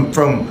 From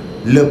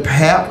Lil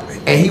Pap,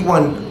 and he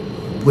wasn't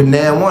with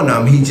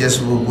 9-1 he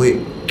just was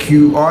with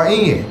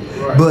QRN.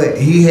 Right. But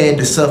he had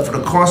to suffer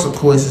the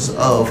consequences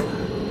of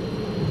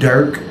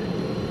Durk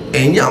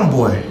and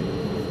YoungBoy.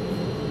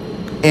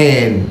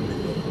 And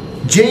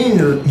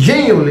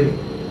genuinely,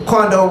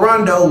 Quando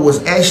Rondo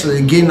was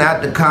actually getting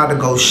out the car to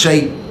go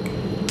shake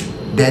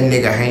that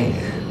nigga hand.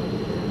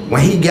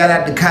 When he got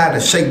out the car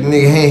to shake the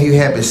nigga hand, he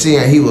happened to see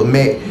him, he was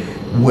met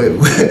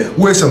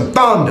with some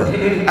thunder.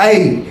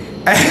 Hey,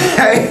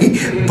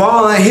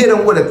 Vaughn hit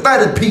him with a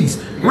 30 piece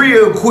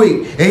real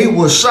quick, and he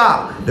was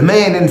shocked. The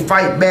man didn't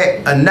fight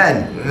back or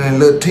nothing. And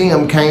Lil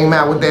Tim came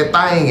out with that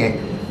thing and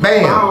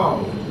bam.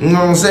 Wow. You know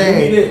what I'm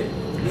saying?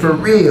 For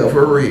real.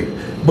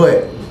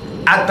 But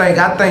I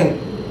think.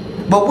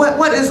 But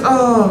what is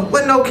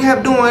what No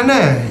Cap doing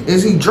now?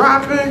 Is he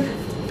dropping?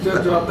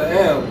 Just dropped the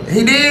album.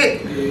 He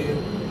did? Yeah.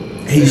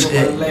 He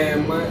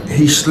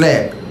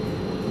slapped.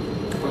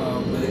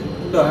 But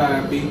you know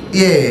how it be.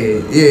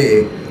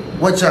 Yeah.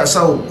 What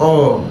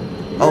y'all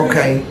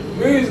okay.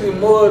 Music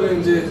more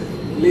than just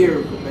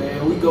lyrical,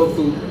 man. We go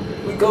through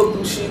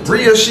shit too.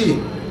 Real shit.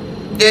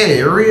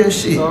 Yeah, real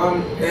shit.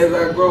 So as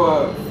I grow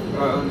up, I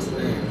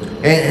understand.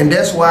 And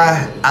that's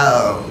why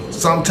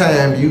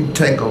sometimes you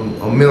take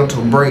a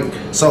mental break.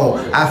 So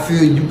I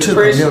feel you took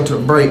a mental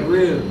break.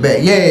 Real.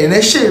 But yeah, and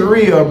that shit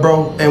real,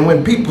 bro. And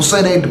when people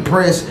say they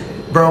depressed,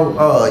 bro,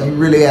 you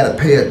really gotta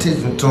pay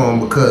attention to them,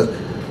 because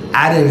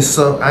I ain't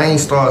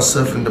started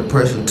suffering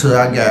depression till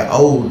I got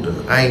older.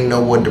 I ain't know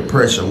what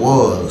depression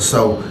was.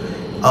 So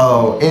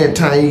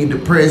anytime you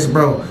depressed,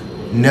 bro,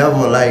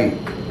 never like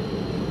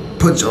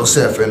put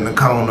yourself in the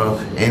corner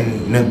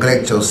and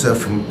neglect yourself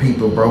from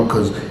people, bro,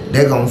 because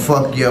they're gonna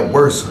fuck you up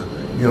worse.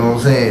 You know what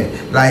I'm saying?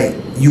 Like,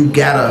 you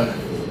gotta,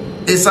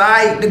 it's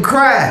alright to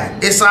cry.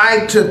 It's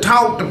alright to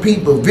talk to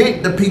people,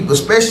 vent to people,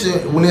 especially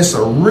when it's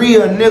a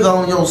real nigga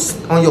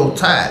on your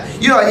side.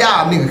 You know,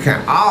 y'all niggas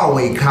can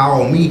always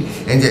call me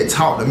and just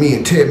talk to me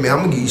and tell me I'm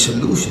gonna give you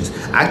solutions.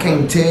 I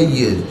can't tell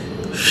you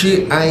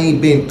shit I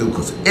ain't been through,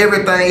 because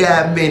everything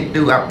I've been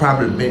through, I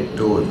probably been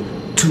through it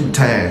 2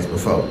 times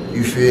before.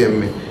 You feel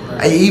me?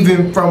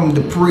 Even from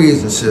the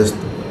prison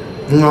system.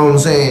 You know what I'm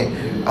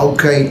saying?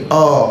 Okay,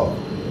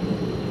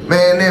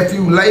 man,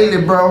 nephew,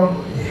 lately, bro,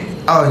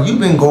 you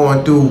been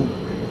going through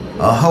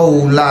a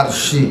whole lot of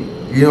shit.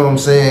 You know what I'm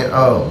saying?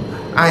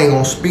 I ain't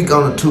gonna speak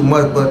on it too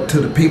much, but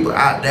to the people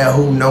out there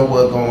who know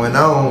what's going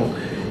on,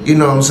 you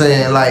know what I'm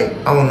saying? Like,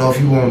 I don't know if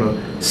you wanna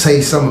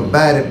say something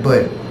about it,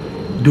 but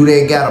do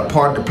they got a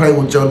part to play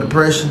with your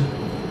depression?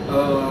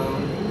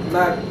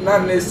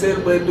 Not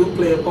necessarily, but it do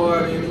play a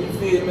part in it. You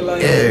feel me?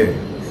 Like, yeah.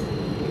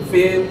 You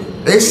feel me?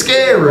 It's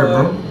scary,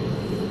 bro.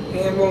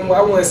 And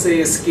I wouldn't say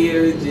it's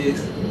scary.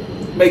 Just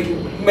make you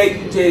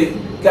just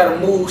gotta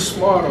move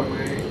smarter,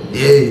 man.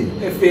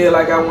 Yeah. It feel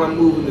like I wasn't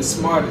moving the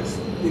smartest.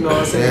 You know what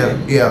I'm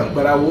saying? Yeah.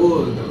 But I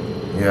was though.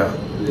 Yeah.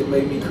 It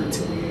made me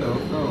critique. You know.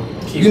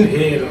 Keep your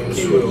head on the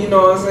swivel. You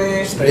know what I'm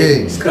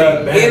saying?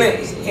 Stay back.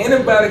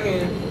 Anybody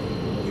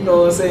You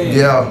know what I'm saying?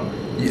 Yeah.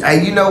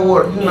 Hey, you know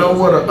what? You know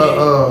what?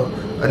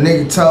 A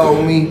nigga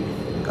told me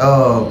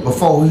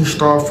before he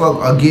started fuck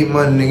or get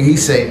money. Nigga, he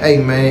say, "Hey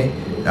man,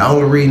 the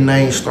only reason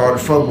I ain't started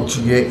fuck with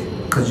you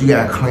yet, cause you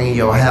gotta clean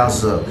your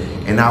house up."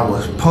 And I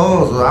was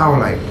puzzled. I was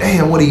like,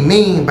 "Damn, what he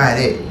mean by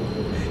that?"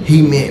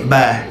 He meant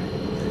by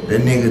the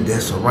nigga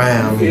that's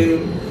around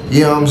me.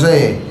 You know what I'm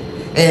saying?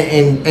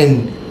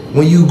 And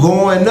when you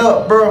going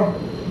up, bro,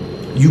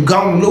 you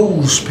gonna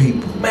lose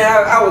people. Man,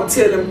 I was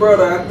telling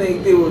brother, I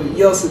think it was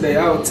yesterday,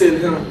 I was telling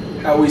him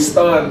how we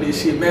started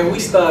this shit. Man, we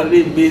started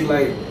this bitch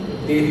like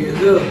in here.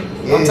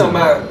 Yeah. I'm talking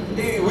about,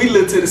 we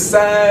look to the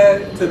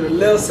side, to the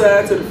left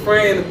side, to the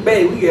front and the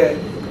back. We got,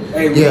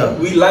 hey,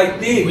 we like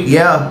this.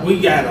 We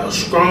got a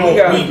strong,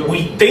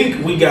 we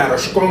think we got a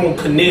strong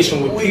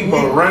connection with people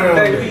around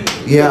us.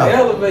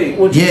 Elevate.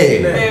 What you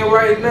see, man,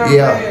 right now,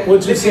 man.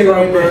 What you see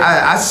right now?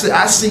 I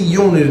see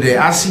unity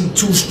there. I see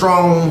two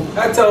strong.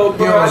 I told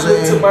bro, I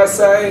look to my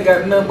side, I ain't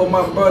got nothing but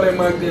my brother and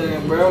my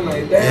gun, bro. I'm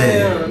like,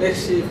 damn, that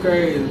shit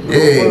crazy,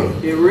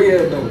 bro. It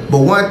real though. But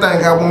one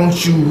thing I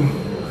want you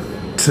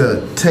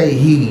to take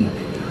heed,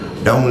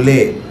 don't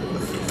let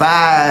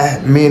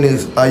 5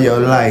 minutes of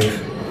your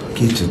life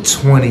get you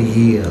 20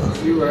 years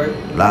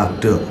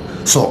locked up.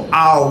 So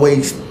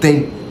always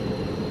think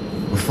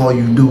before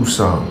you do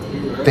something.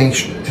 Think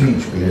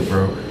strategically,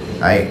 bro.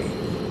 Like,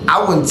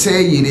 I wouldn't tell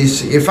you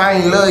this shit. If I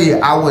ain't love you,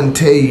 I wouldn't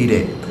tell you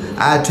that.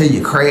 I'd tell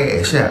you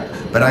crash out.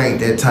 But I ain't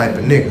that type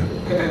of nigga.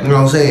 You know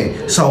what I'm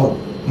saying? So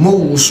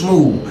move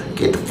smooth.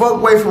 Get the fuck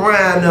away from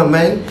around them,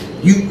 man.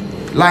 You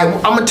like,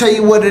 I'm gonna tell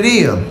you what it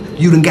is.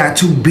 You done got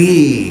too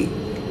big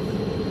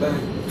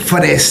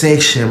for that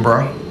section,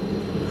 bro.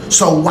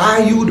 So why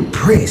you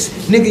depressed?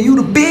 Nigga, you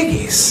the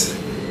biggest.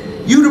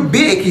 You the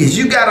biggest.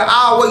 You gotta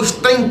always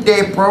think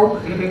that, bro.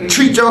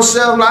 Treat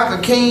yourself like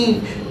a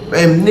king,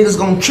 and niggas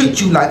gonna treat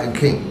you like a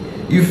king.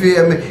 You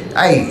feel me?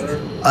 Hey,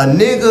 a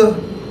nigga,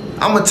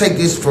 I'm gonna take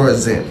this for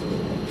example.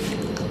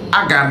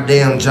 I got a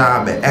damn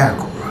job at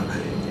Accra.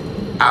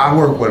 I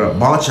work with a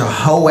bunch of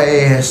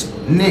hoe-ass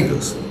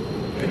niggas.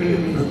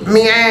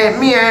 Me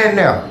and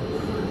them.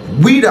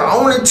 We the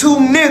only two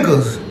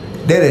niggas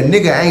that a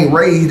nigga ain't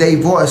raised their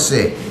voice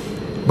at.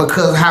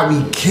 Because how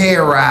we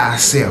carry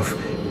ourselves.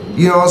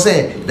 You know what I'm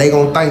saying? They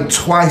gonna think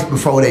twice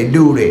before they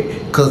do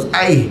that. Cause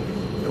hey,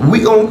 we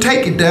gonna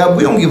take it down.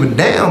 We don't give a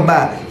damn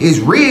about it's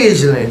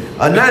reasoning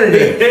or none of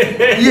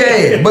that.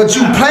 Yeah, but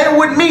you play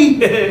with me,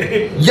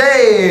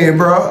 yeah,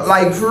 bro.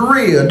 Like for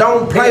real,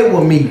 don't play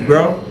with me,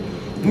 bro.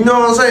 You know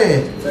what I'm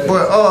saying?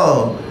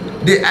 But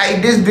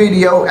this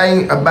video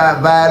ain't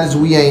about violence.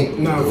 We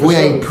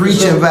ain't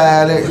preaching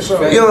violence. You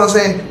know what I'm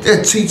saying?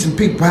 Just teaching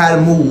people how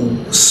to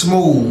move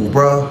smooth,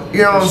 bro.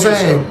 You know what I'm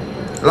saying?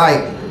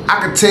 Like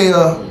I could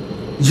tell,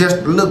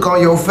 just look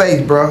on your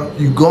face, bro.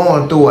 You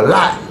going through a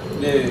lot.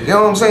 You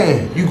know what I'm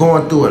saying? You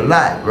going through a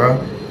lot, bro.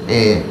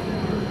 And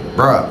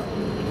bro,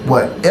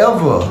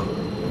 whatever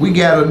we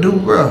gotta do,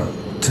 bro,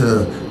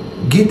 to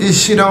get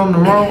this shit on the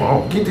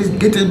roll, get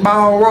this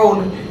ball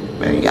rolling.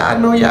 Man, y'all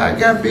know y'all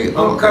got big.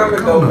 I'm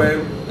coming though,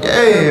 baby.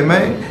 Yeah,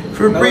 man,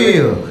 for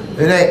real.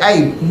 And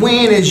hey,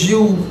 when is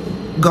you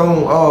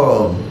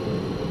gonna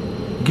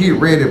get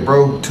ready,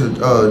 bro, to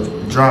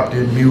drop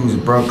this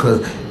music, bro? Cause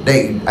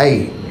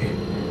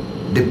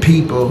the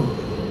people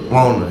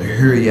wanna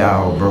hear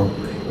y'all, bro.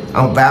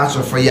 I'm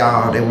vouching for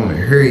y'all. They wanna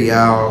hear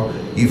y'all.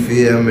 You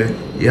feel me?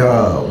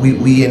 Yeah,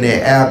 we in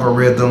that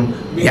algorithm.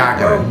 Y'all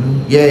got,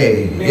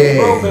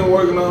 bro been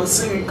working on a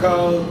single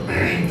called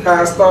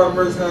How I Started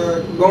versus How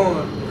I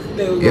Going.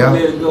 Then we're gonna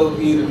let it go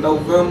either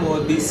November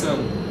or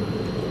December.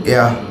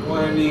 Yeah.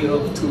 One of these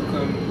other two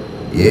coming.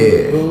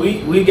 Yeah. Well,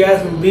 we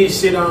got some big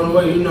shit on the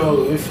way. You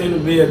know, it's finna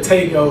be a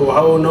takeover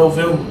whole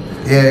November.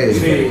 Yeah.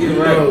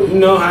 You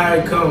know how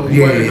it comes.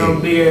 Yeah. Working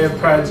on big ass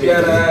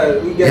project.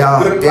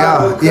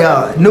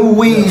 Yeah. New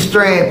weed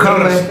strand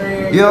coming.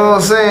 You know what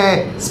I'm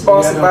saying?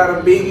 Sponsored by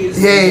the biggest.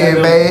 Yeah,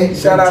 man.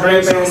 Shout out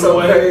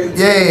ManManSoCrazy.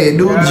 Yeah,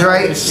 new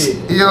drinks.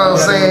 You know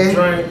what I'm saying?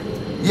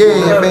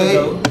 Yeah,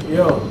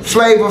 man.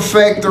 Flavor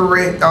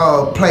Factory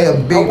play a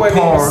big part. I wouldn't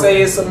even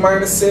say it's a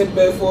minor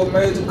setback for a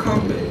major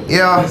comeback.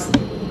 Yeah. Just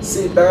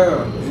sit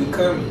down. It's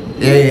coming.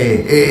 Yeah,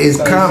 it's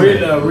like coming.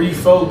 Really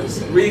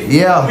refocusing.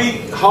 Yeah.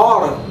 Be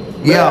harder.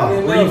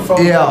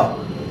 Yeah.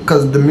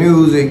 Cause the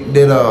music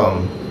that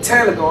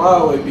talent gonna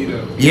always be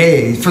there.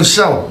 Yeah, for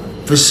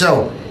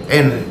sure.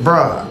 And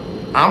bruh,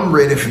 I'm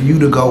ready for you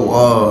to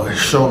go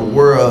show the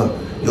world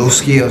your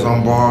skills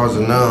on bars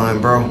and none,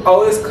 bro.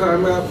 Oh, it's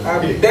coming up. I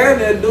be down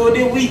there doing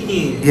it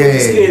weekend. Yeah. What the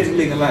schedule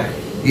looking like?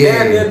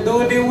 Yeah. Down there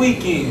doing it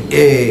weekend.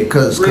 Yeah,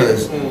 cause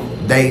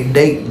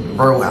they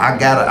bro, I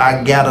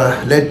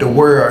gotta let the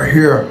world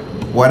hear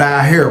what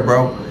I hear,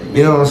 bro.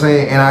 You know what I'm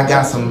saying? And I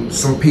got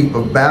some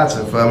people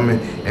vouching for me,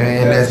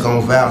 and that's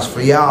gonna vouch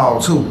for y'all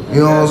too.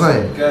 You know what I'm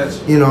saying?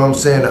 Gotcha. You know what I'm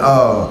saying?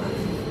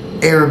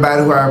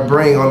 Everybody who I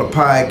bring on the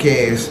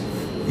podcast,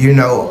 you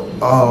know,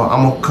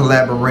 I'm gonna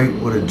collaborate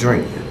with a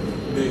drink.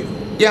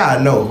 Yeah,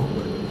 I know.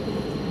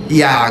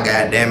 Y'all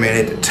goddamn it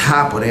at the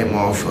top of that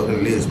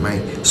motherfucking list,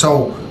 man.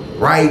 So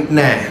right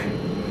now,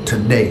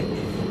 today,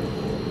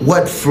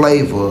 what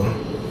flavor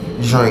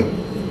drink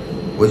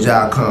would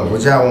y'all come?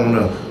 Would y'all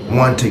want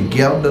one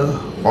together,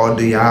 or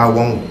do y'all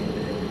want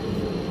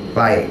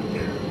like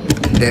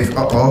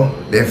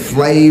that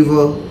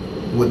flavor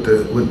with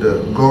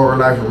the Glory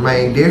Life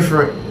Remain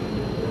Different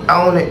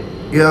on it?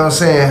 You know what I'm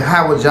saying?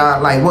 How would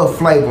y'all like? What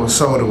flavor of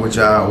soda would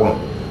y'all want?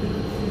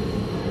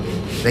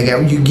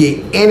 You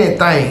get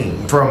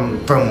anything from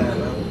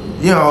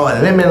you know, a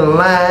lemon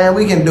lime.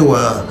 We can do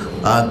a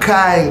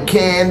cotton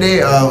candy,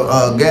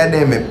 a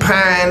goddamn it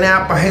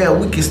pineapple. Hell,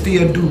 we can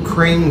still do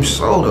cream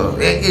soda.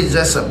 It's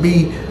just a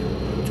be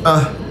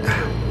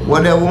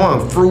whatever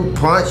one, fruit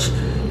punch.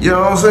 You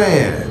know what I'm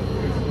saying?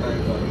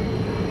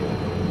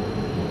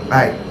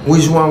 Like,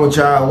 which one would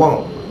y'all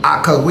want?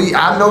 Cause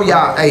I know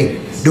y'all. Hey,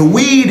 the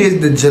weed is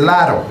the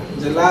gelato.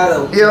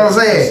 Gelato. You know what I'm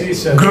saying?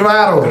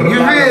 Gelato. You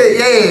really?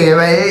 Yeah,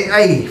 man.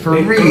 Hey, for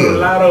real.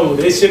 Gelato.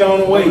 That shit on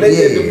the way. They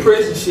get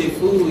depression shit,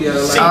 food,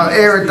 y'all. Like,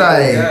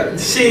 everything.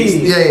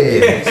 Shit.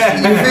 Yeah.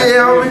 You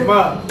feel me?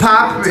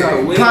 Pop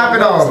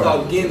it on.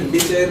 Start getting the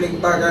bitch ass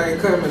nigga like I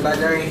ain't coming, like I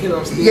ain't hit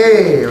on still.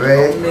 Yeah,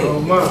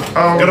 man.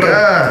 Oh,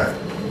 God.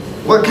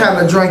 What kind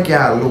of drink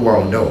y'all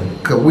want though?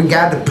 Cause we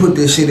got to put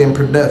this shit in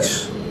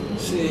production.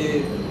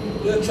 Shit.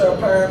 You'll try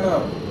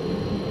pineapple.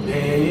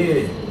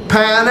 Yeah.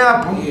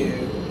 Pineapple? Yeah.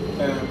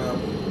 Pineapple.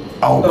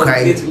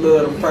 Okay. Bitch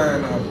love them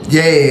pineapple.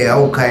 Yeah,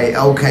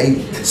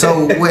 okay.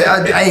 So,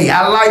 hey,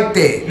 I like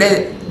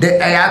that.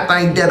 Hey, I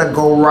think that'll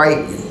go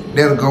right.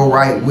 That'll go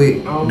right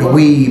with the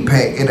weed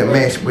pack. It'll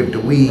match with the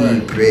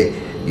weed pack.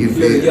 You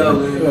feel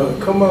me?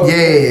 Come on.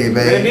 Yeah, man.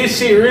 Man, this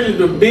shit really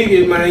the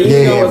biggest, man.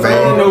 You know what I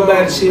don't know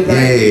about shit like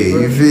this,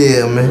 bro. You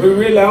feel me? We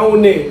really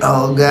own it.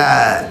 Oh,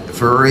 God.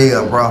 For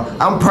real, bro.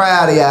 I'm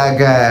proud of y'all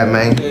guys,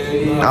 man.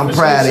 I'm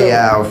proud of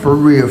y'all. For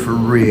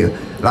real.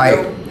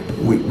 Like,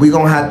 we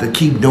gonna have to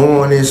keep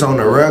doing this on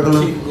the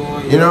regular. Keep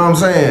going, you know what I'm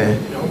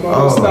saying? I'm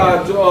gonna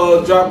start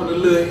dropping a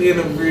little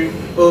interview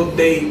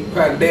update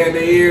probably down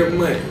there every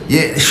month.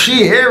 Yeah,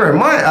 shit, every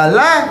month, a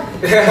lot.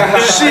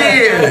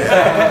 Shit,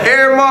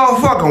 every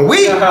motherfucking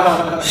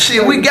week.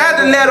 Shit, we got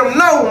to let them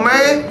know,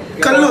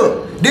 man. Cause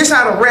look, this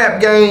how the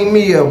rap game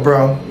is,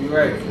 bro. You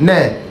right.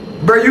 Nah,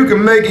 bro, you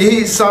can make a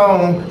hit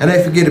song and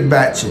they forget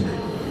about you.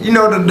 You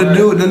know the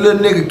dude, the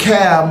little nigga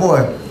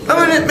Cowboy.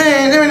 Remember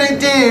that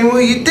thing, what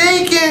you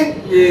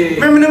thinking? Yeah.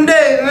 Remember them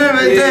days,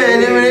 remember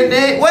that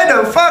thing.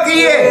 Where the fuck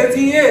he at?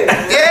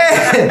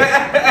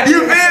 Yeah. You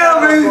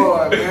feel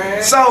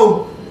me?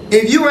 So,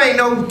 if you ain't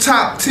no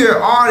top tier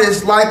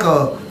artist like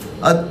a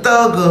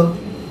thugger,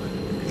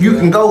 you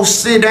can go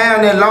sit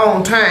down that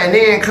long time and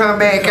then come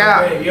back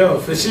out. Yo,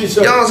 for sure.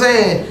 You know what I'm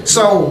saying?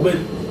 So, but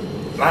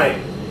like,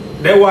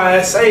 that's why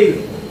I say,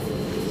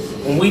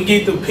 when we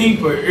get the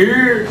people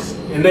ears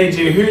and they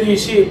just hear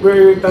this shit, bro,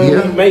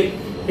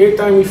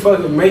 everything we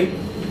fucking make,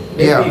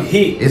 that be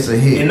hit. It's a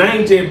hit. And I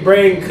ain't just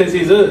bragging cause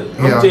it's us.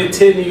 I'm just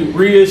telling you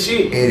real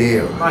shit. It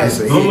is. Like, It's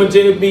a hit. I'ma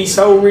just be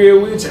so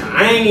real with you.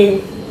 I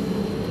ain't,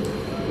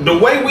 the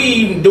way we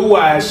even do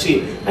our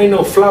shit, ain't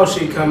no flaw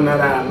shit coming out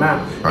of our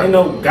mouth. Right. Ain't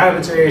no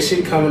garbage ass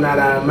shit coming out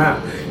of our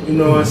mouth. You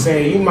know what I'm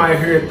saying? You might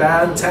hear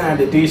 1,000 times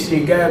that this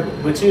shit garbage,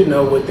 but you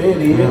know what that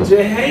is,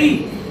 just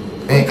hate.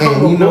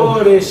 And you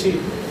know that shit.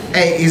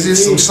 Hey, is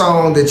this some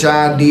song that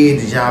y'all did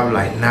that y'all be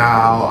like,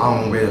 nah,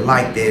 I don't really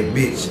like that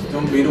bitch?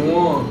 Don't be the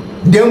one.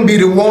 Them be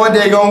the one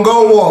that gon'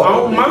 go up.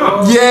 Oh,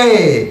 mom.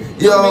 Yeah.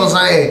 You know what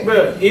I'm saying?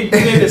 Bro, if you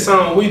in the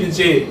song, we the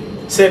jet.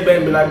 Sit back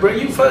and be like, bro,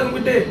 you fucking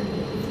with that?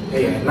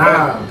 Hey,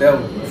 nah.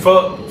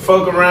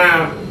 Fuck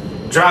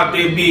around, drop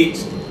that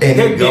bitch. And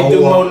that it go bitch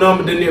do up. more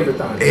number than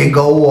everything. It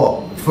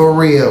go up. For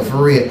real.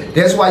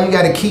 That's why you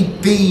gotta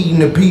keep feeding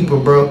the people,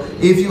 bro.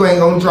 If you ain't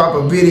gonna drop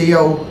a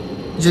video,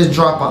 just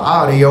drop an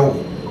audio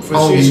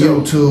on the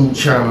YouTube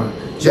channel.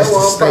 Just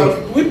to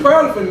stay. We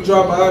probably finna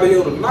drop an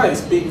audio tonight,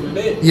 speaking of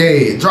that.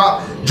 Yeah,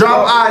 drop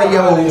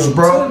audios,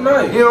 bro.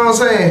 Tonight. You know what I'm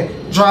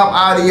saying? Drop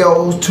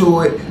audios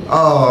to it.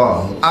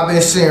 I've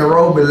been seeing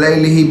Roby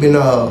lately. He been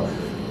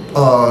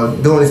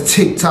doing his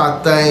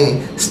TikTok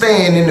thing,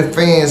 staying in the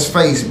fans'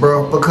 face,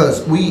 bro,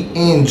 because we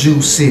in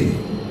Juice City.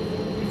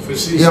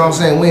 You know what I'm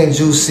saying? We in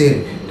Juice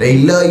City. They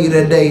love you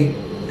today,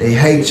 they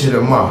hate you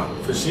tomorrow.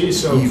 For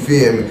sure. You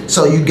feel me?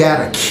 So you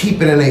gotta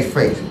keep it in their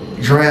face.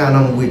 Drown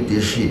them with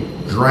this shit.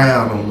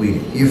 Drown them with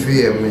it. You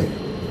feel me?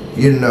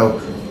 You know,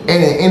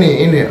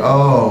 any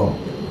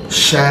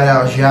shout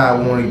outs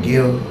y'all wanna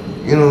give?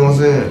 You know what I'm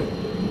saying?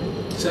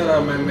 Shout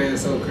out my man,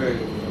 so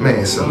crazy.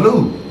 Man,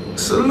 salute.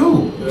 Shout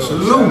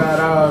out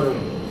all them.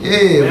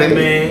 Yeah,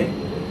 man.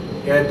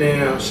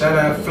 Goddamn, shout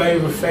out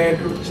Flavor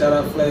Factory. Shout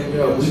out Flavor.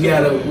 Yo,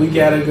 we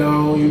gotta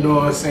go, you know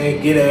what I'm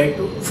saying, get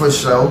active. For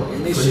sure.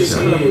 And this shit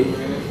coming,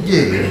 man.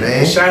 Yeah, man.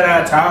 And shout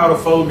out to all the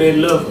folk that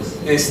love us.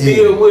 And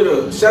still with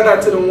us. Shout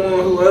out to the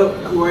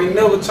one who ain't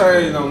never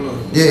changed on us.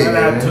 Yeah, shout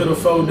out to the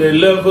folk that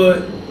love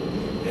us.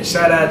 And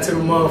shout out to the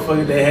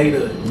motherfuckers that hate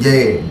us.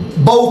 Yeah.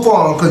 Both of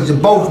them, because you're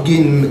both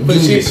getting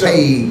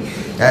paid.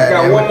 I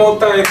got one more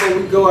thing before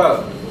we go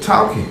out.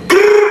 Talking.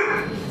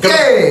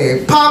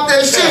 Yeah, pop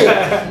that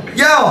shit.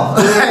 Yo.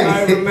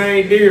 I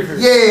remain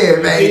different.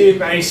 Yeah,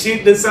 man. Ain't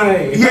shit the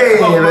same. Yeah,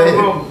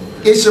 man.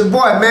 It's your boy,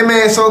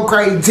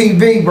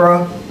 ManManSoCrazyTV,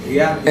 bro.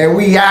 Yeah. And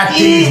we out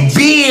these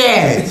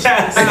bitch.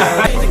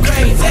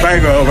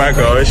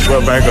 Bango, it's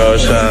your boy Bango,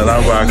 Sean.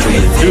 I'm rocking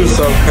with You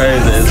So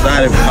Crazy,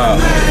 Exotic Pop.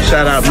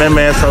 Shout out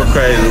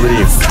ManManSoCrazy. We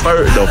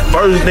the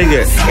first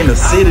nigga in the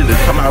city to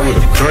come out with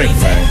a drink,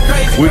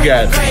 man. We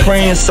got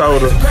cream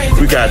soda,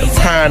 we got the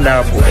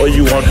pineapple, or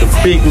you want the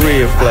big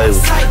red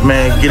flavor.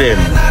 Man, get at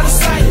me.